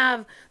don't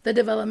have the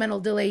developmental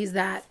delays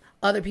that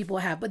other people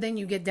have. But then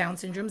you get Down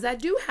syndromes that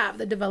do have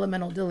the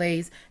developmental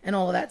delays and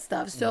all of that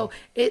stuff. So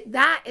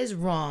that is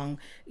wrong.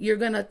 You're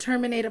going to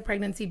terminate a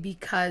pregnancy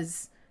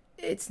because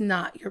it's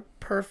not, you're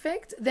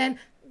perfect. Then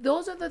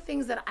those are the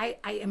things that I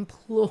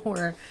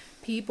implore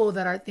people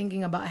that are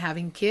thinking about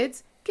having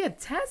kids, get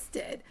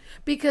tested.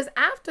 Because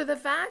after the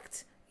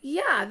fact,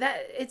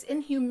 that it's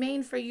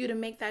inhumane for you to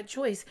make that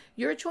choice.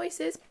 Your choice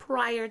is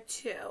prior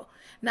to.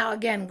 Now,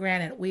 again,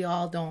 granted, we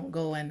all don't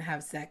go and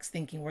have sex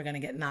thinking we're going to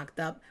get knocked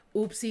up.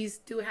 Oopsies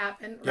do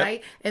happen,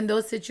 right? In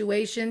those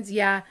situations,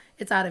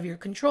 it's out of your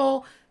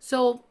control.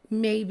 So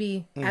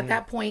maybe at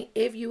that point,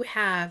 if you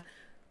have,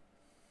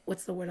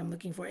 what's the word I'm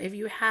looking for? If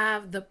you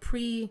have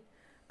the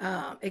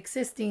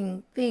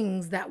existing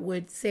things that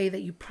would say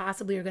that you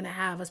possibly are going to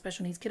have a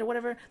special needs kid or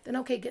whatever, then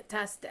okay, get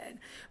tested.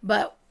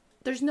 But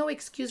there's no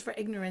excuse for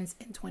ignorance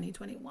in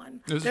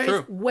 2021.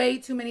 There's way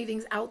too many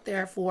things out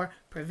there for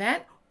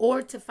prevent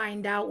or to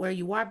find out where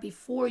you are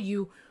before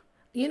you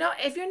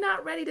if you're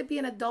not ready to be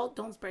an adult,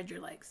 don't spread your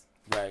legs.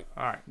 Right.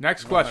 All right.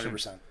 Next question.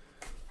 100%.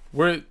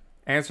 We're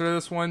answer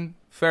this one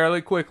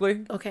fairly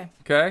quickly. Okay.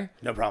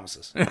 No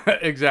promises.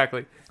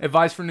 Exactly.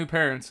 Advice for new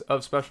parents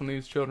of special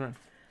needs children.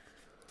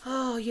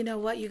 Oh, you know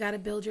what? You got to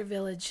build your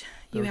village.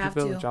 You have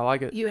to. I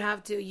like it. You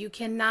have to. You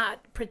cannot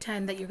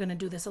pretend that you're going to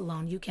do this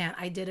alone. You can't.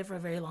 I did it for a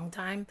very long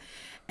time,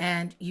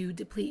 and you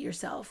deplete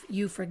yourself.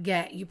 You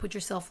forget. You put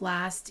yourself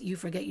last. You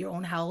forget your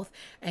own health,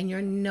 and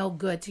you're no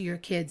good to your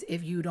kids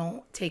if you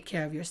don't take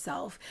care of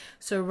yourself.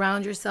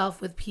 Surround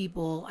yourself with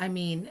people. I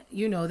mean,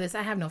 you know this.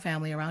 I have no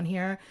family around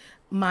here,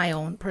 my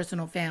own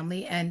personal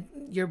family, and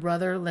your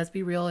brother, let's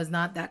be real, is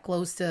not that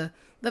close to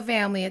the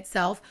family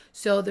itself.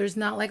 So there's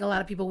not like a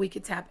lot of people we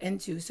could tap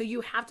into. So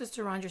you have to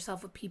surround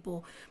yourself with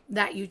people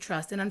that you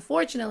trust. And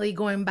unfortunately,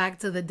 going back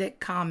to the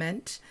Dick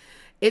comment,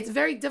 it's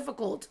very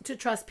difficult to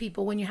trust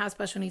people when you have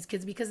special needs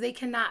kids because they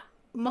cannot,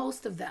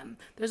 most of them.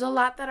 There's a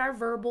lot that are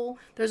verbal.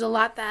 There's a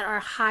lot that are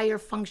higher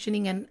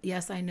functioning. And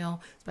yes, I know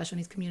special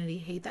needs community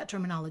hate that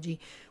terminology.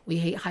 We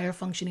hate higher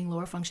functioning,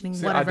 lower functioning,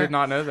 whatever. I did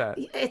not know that.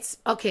 It's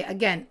okay.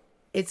 Again,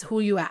 it's who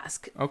you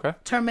ask. Okay.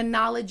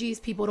 Terminologies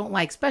people don't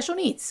like. Special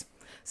needs.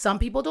 Some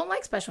people don't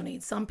like special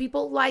needs. Some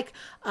people like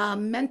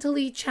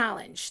mentally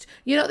challenged.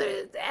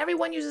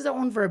 Everyone uses their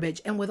own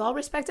verbiage. And with all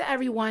respect to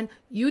everyone,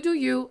 you do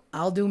you,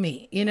 I'll do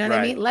me. You know what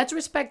I mean? Let's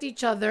respect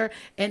each other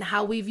and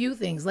how we view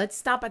things. Let's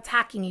stop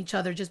attacking each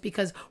other just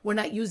because we're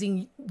not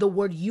using the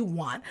word you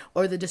want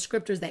or the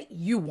descriptors that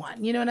you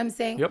want. You know what I'm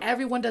saying? Yep.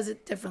 Everyone does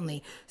it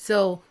differently.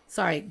 So,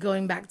 sorry,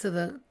 going back to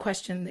the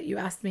question that you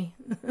asked me.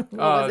 What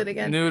was it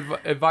again? New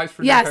advice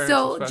for new parents.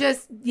 So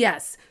just,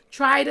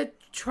 try to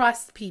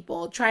trust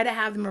people, try to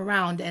have them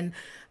around. And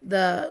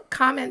the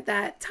comment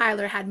that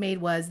Tyler had made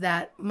was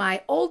that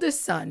my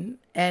oldest son,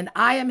 and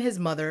I am his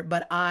mother,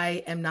 but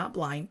I am not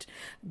blind.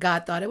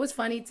 God thought it was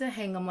funny to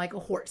hang him like a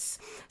horse.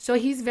 So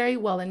he's very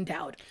well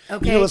endowed.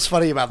 Okay. You know what's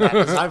funny about that?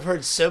 Because I've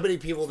heard so many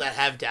people that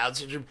have Down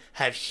syndrome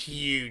have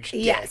huge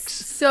dicks. Yes.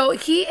 So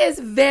he is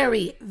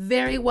very,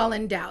 very well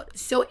endowed.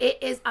 So it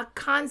is a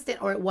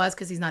constant, or it was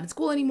because he's not in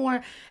school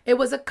anymore. It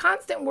was a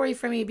constant worry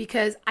for me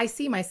because I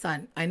see my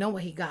son. I know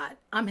what he got.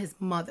 I'm his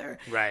mother.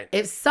 Right.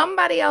 If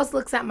somebody else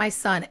looks at my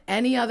son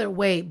any other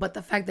way, but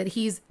the fact that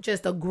he's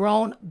just a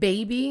grown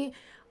baby,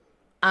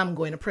 I'm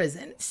going to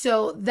prison.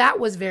 So that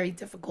was very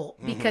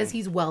difficult because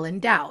he's well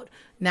endowed.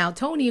 Now,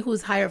 Tony,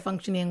 who's higher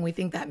functioning, we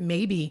think that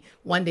maybe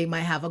one day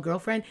might have a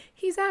girlfriend.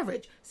 He's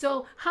average.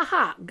 So,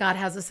 God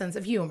has a sense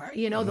of humor.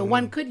 The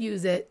one could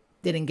use it,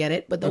 didn't get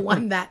it, but the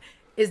one that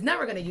is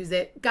never going to use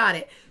it, got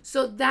it.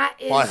 So that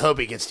is... Well, I hope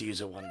he gets to use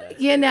it one day.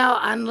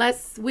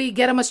 Unless we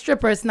get him a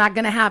stripper, it's not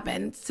going to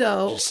happen.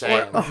 So, just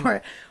saying.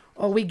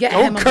 Or we get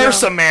Don't him a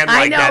curse girl. a man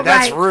like that.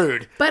 That's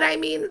rude. But I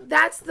mean,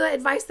 that's the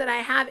advice that I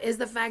have is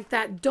the fact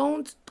that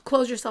don't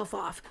close yourself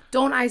off.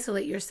 Don't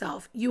isolate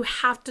yourself. You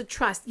have to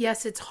trust.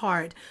 Yes, it's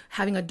hard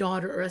having a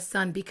daughter or a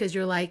son because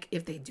you're like,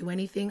 if they do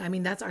anything, I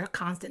mean, that's our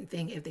constant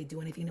thing. If they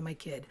do anything to my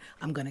kid,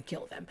 I'm going to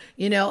kill them,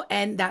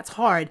 and that's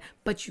hard,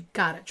 but you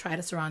got to try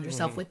to surround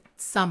yourself with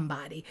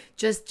somebody,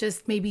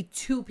 just maybe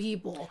two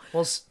people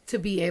to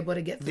be able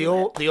to get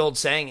through the old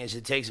saying is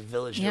it takes a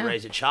village to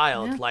raise a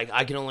child. Like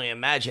I can only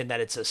imagine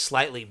that it's a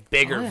slightly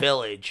bigger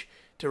village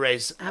to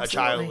raise Absolutely. a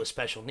child with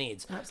special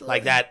needs. Absolutely.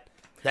 Like that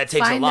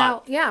takes a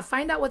lot.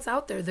 Find out what's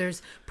out there.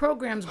 There's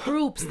programs,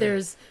 groups,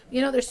 there's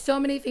so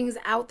many things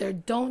out there.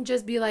 Don't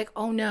just be like,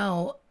 oh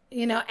no.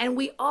 And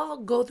we all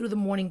go through the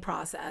mourning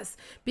process,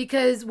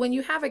 because when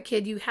you have a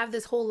kid, you have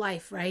this whole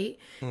life, right?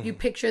 Mm-hmm. You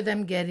picture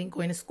them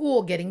going to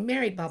school, getting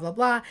married, blah, blah,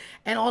 blah.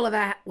 And all of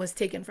that was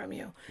taken from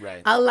you.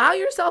 Right. Allow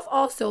yourself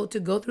also to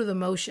go through the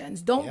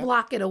motions. Don't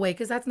block it away,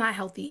 because that's not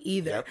healthy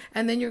either. Yep.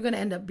 And then you're going to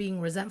end up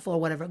being resentful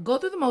or whatever. Go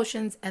through the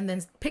motions and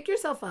then pick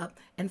yourself up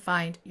and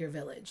find your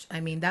village. I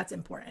mean, that's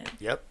important.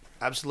 Yep.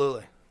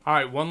 Absolutely. All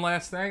right. One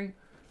last thing.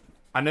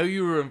 I know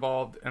you were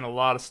involved in a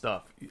lot of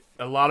stuff,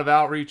 a lot of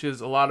outreaches,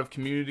 a lot of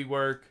community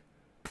work,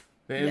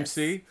 the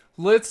MC.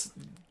 Let's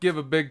give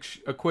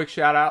a quick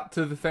shout out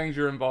to the things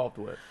you're involved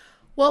with.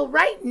 Well,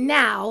 right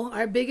now,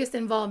 our biggest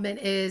involvement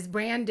is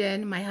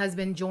Brandon, my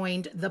husband,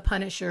 joined the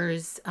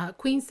Punishers,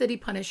 Queen City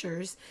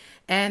Punishers,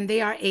 and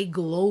they are a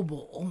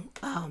global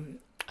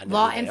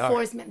law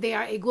enforcement. They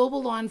are a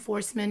global law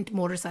enforcement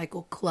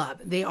motorcycle club.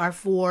 They are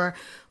for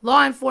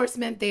law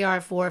enforcement. They are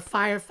for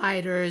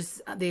firefighters.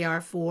 They are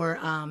for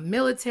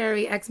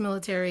military,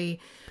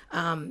 ex-military.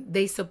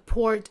 They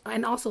support,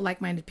 and also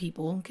like-minded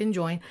people can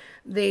join.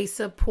 They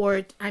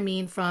support,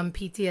 from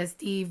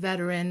PTSD,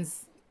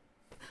 veterans,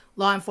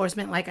 law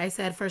enforcement, like I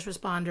said, first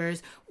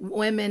responders,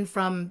 women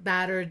from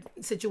battered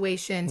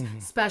situations,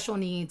 special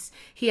needs.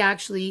 He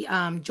actually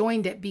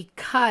joined it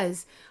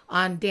because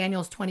on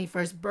Daniel's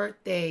 21st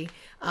birthday,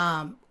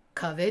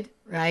 COVID,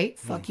 right?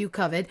 Fuck you,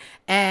 COVID.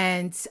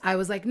 And I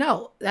was like,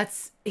 no,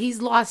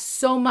 he's lost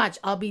so much.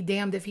 I'll be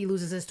damned if he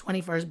loses his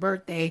 21st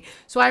birthday.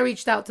 So I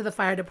reached out to the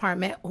fire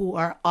department, who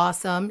are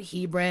awesome.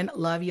 Hebron,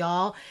 love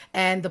y'all.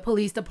 And the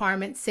police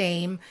department,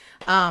 same.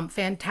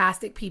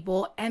 Fantastic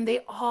people. And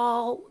they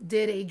all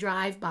did a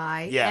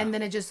drive-by. Yeah. And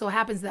then it just so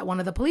happens that one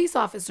of the police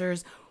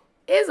officers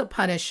is a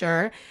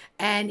Punisher,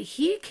 and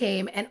he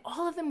came, and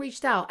all of them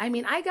reached out.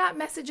 I got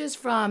messages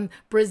from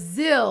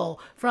Brazil,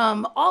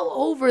 from all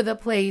over the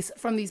place,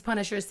 from these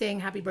Punishers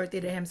saying happy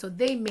birthday to him. So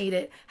they made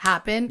it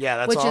happen. Yeah,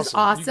 that's which awesome. Is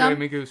awesome.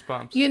 You gave me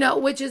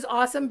goosebumps. Which is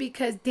awesome,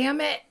 because damn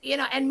it,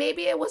 and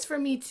maybe it was for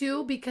me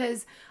too,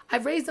 because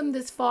I've raised them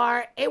this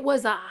far. It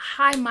was a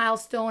high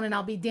milestone, and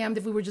I'll be damned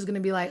if we were just going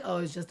to be like, oh,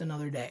 it's just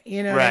another day.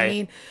 You know what I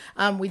mean?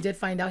 We did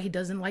find out he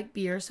doesn't like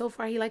beer. So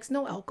far, he likes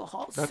no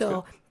alcohol. That's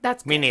good.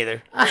 That's good. Me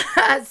neither.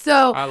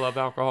 So I love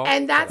alcohol.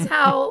 And that's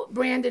how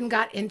Brandon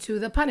got into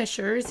the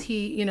Punishers.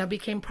 He,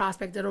 became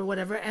prospected or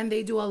whatever, and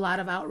they do a lot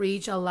of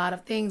outreach, a lot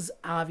of things,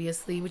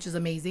 obviously, which is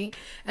amazing.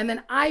 And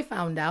then I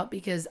found out,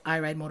 because I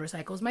ride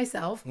motorcycles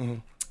myself. Mm-hmm.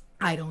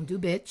 I don't do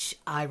bitch.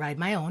 I ride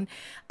my own.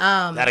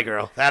 That a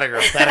girl.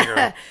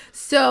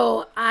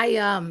 So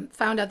I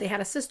found out they had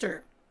a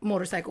sister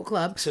motorcycle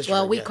club.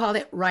 We call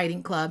it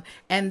Riding Club,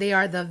 and they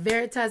are the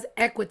Veritas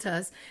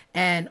Equitas,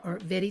 or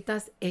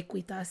Veritas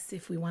Equitas,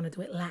 if we want to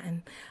do it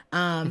Latin.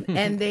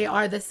 And they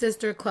are the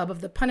sister club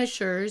of the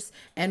Punishers,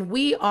 and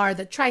we are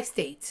the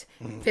Tri-State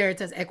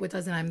Veritas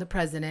Equitas, and I'm the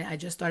president. I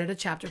just started a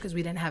chapter because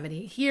we didn't have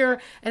any here,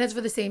 and it's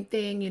for the same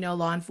thing,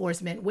 law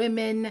enforcement,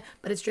 women,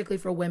 but it's strictly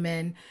for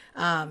women,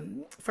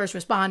 first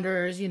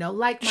responders,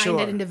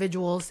 like-minded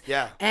individuals.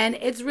 Yeah. And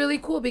it's really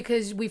cool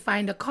because we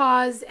find a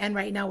cause, and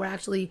right now we're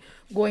actually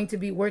going to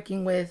be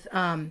working with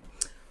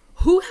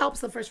who helps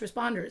the first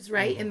responders,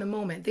 right? In the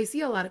moment. They see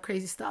a lot of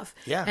crazy stuff.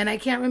 Yeah. And I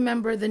can't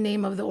remember the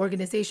name of the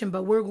organization,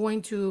 but we're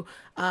going to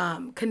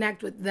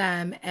connect with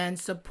them and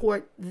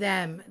support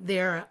them.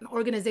 They're an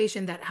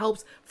organization that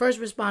helps first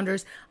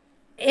responders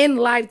in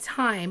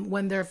lifetime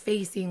when they're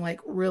facing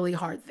like really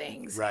hard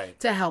things, right,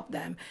 to help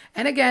them.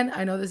 And again,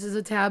 I know this is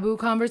a taboo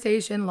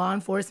conversation, law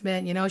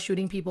enforcement,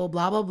 shooting people,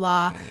 blah, blah,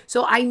 blah.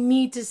 So I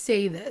need to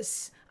say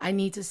this.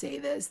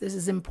 This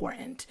is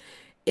important.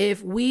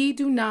 If we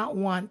do not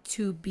want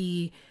to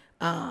be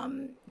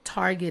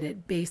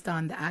targeted based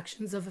on the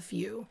actions of a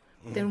few,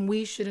 then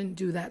we shouldn't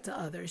do that to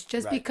others.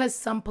 Just because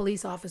some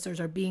police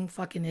officers are being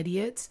fucking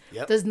idiots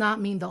does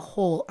not mean the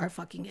whole are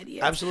fucking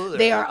idiots. Absolutely.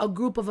 They are a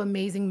group of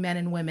amazing men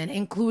and women,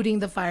 including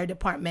the fire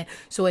department.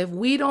 So if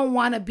we don't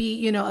want to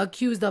be,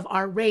 accused of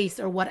our race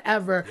or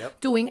whatever,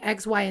 doing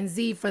X, Y, and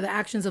Z for the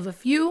actions of a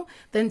few,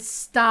 then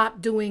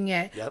stop doing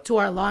it to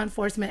our law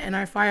enforcement and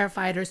our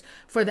firefighters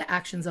for the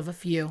actions of a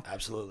few.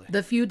 Absolutely.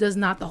 The few does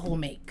not the whole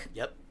make.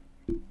 Yep.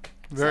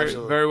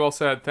 Very well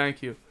said.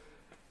 Thank you.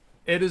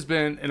 It has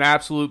been an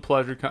absolute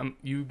pleasure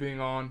you being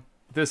on.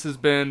 This has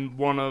been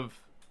one of...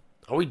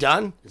 Are we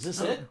done? Is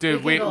this it?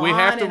 Dude, we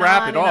have to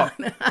wrap it up.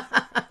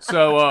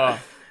 So,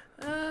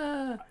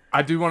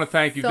 I do want to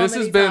thank you. This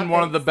has been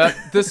one of the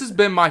best... This has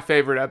been my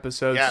favorite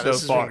episode so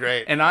this has far. Been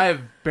great. And I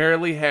have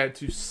barely had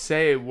to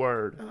say a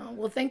word.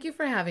 Well, thank you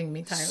for having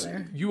me,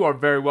 Tyler. You are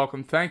very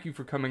welcome. Thank you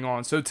for coming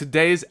on. So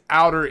today's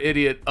outer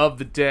idiot of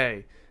the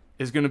day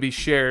is going to be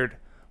shared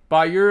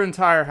by your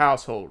entire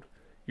household.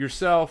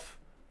 Yourself,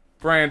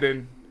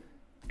 Brandon,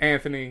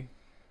 Anthony,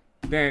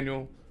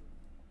 Daniel,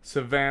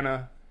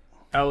 Savannah,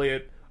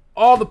 Elliot,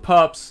 all the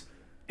pups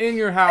in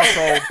your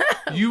household.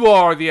 You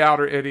are the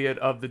outer idiot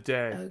of the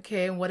day.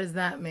 Okay, and what does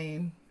that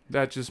mean?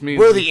 That just means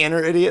we're the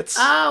inner idiots.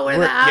 Oh, we're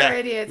the outer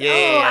idiots.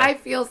 Yeah. I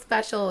feel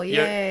special.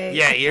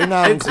 Yay. You're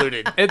not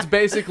included. It's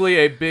basically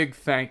a big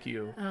thank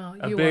you. Oh,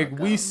 a big,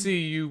 we see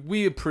you,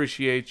 we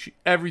appreciate you,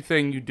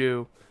 everything you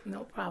do.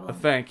 No problem. A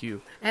thank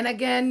you. And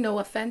again, no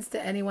offense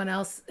to anyone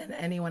else and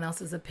anyone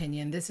else's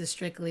opinion. This is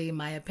strictly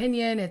my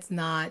opinion.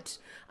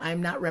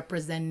 I'm not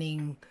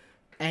representing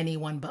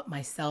anyone but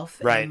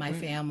myself and my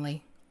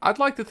family. I'd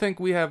like to think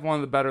we have one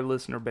of the better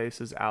listener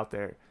bases out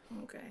there.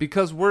 Okay.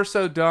 Because we're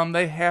so dumb,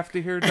 they have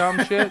to hear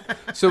dumb shit.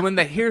 So when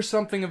they hear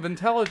something of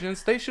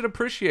intelligence, they should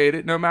appreciate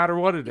it no matter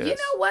what it is. You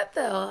know what,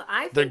 though?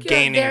 I think They're you're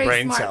gaining a very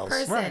brain smart cells.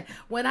 person. Right.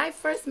 When I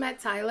first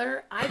met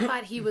Tyler, I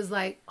thought he was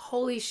like,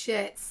 holy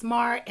shit,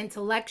 smart,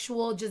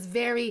 intellectual, just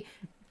very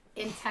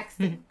in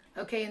texting.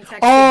 Okay, in texting.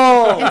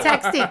 Oh! In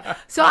texting.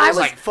 So I was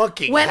like,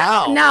 fucking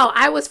hell. No,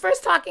 I was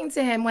first talking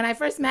to him. When I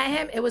first met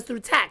him, it was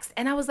through text.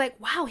 And I was like,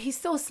 wow, he's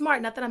so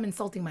smart. Not that I'm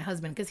insulting my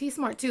husband, because he's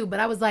smart too. But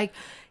I was like,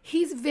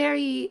 he's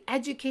very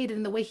educated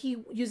in the way he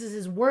uses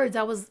his words.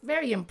 I was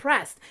very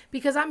impressed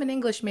because I'm an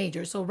English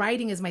major. So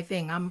writing is my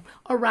thing. I'm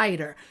a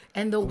writer.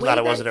 And the way glad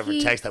it wasn't ever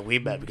text that we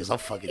met because I'm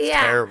fucking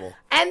terrible.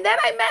 And then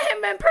I met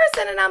him in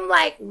person and I'm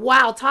like,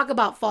 wow, talk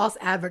about false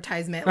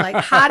advertisement. Like,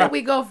 how did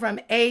we go from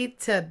A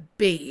to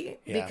B?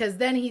 Yeah. Because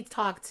then he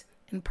talked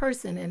in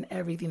person and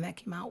everything that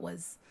came out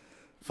was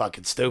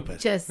fucking stupid.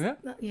 just, Pretty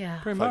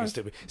Fucking much.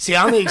 stupid. See,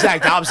 I'm the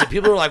exact opposite.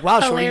 People are like, wow,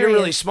 Shorty, you're really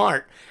Hilarious.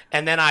 smart.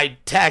 And then I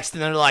text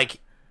and they're like,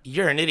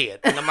 you're an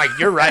idiot. And I'm like,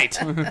 you're right.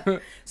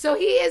 So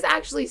he is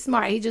actually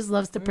smart. He just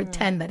loves to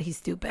pretend that he's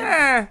stupid.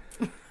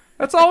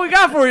 That's all we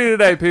got for you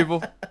today,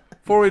 people.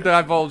 Before we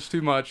divulge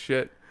too much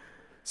shit.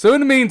 So in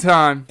the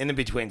meantime, In the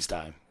betweens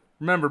time.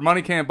 remember,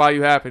 money can't buy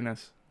you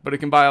happiness, but it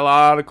can buy a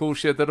lot of cool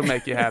shit that'll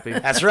make you happy.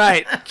 That's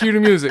right. Cue the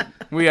music.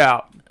 We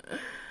out.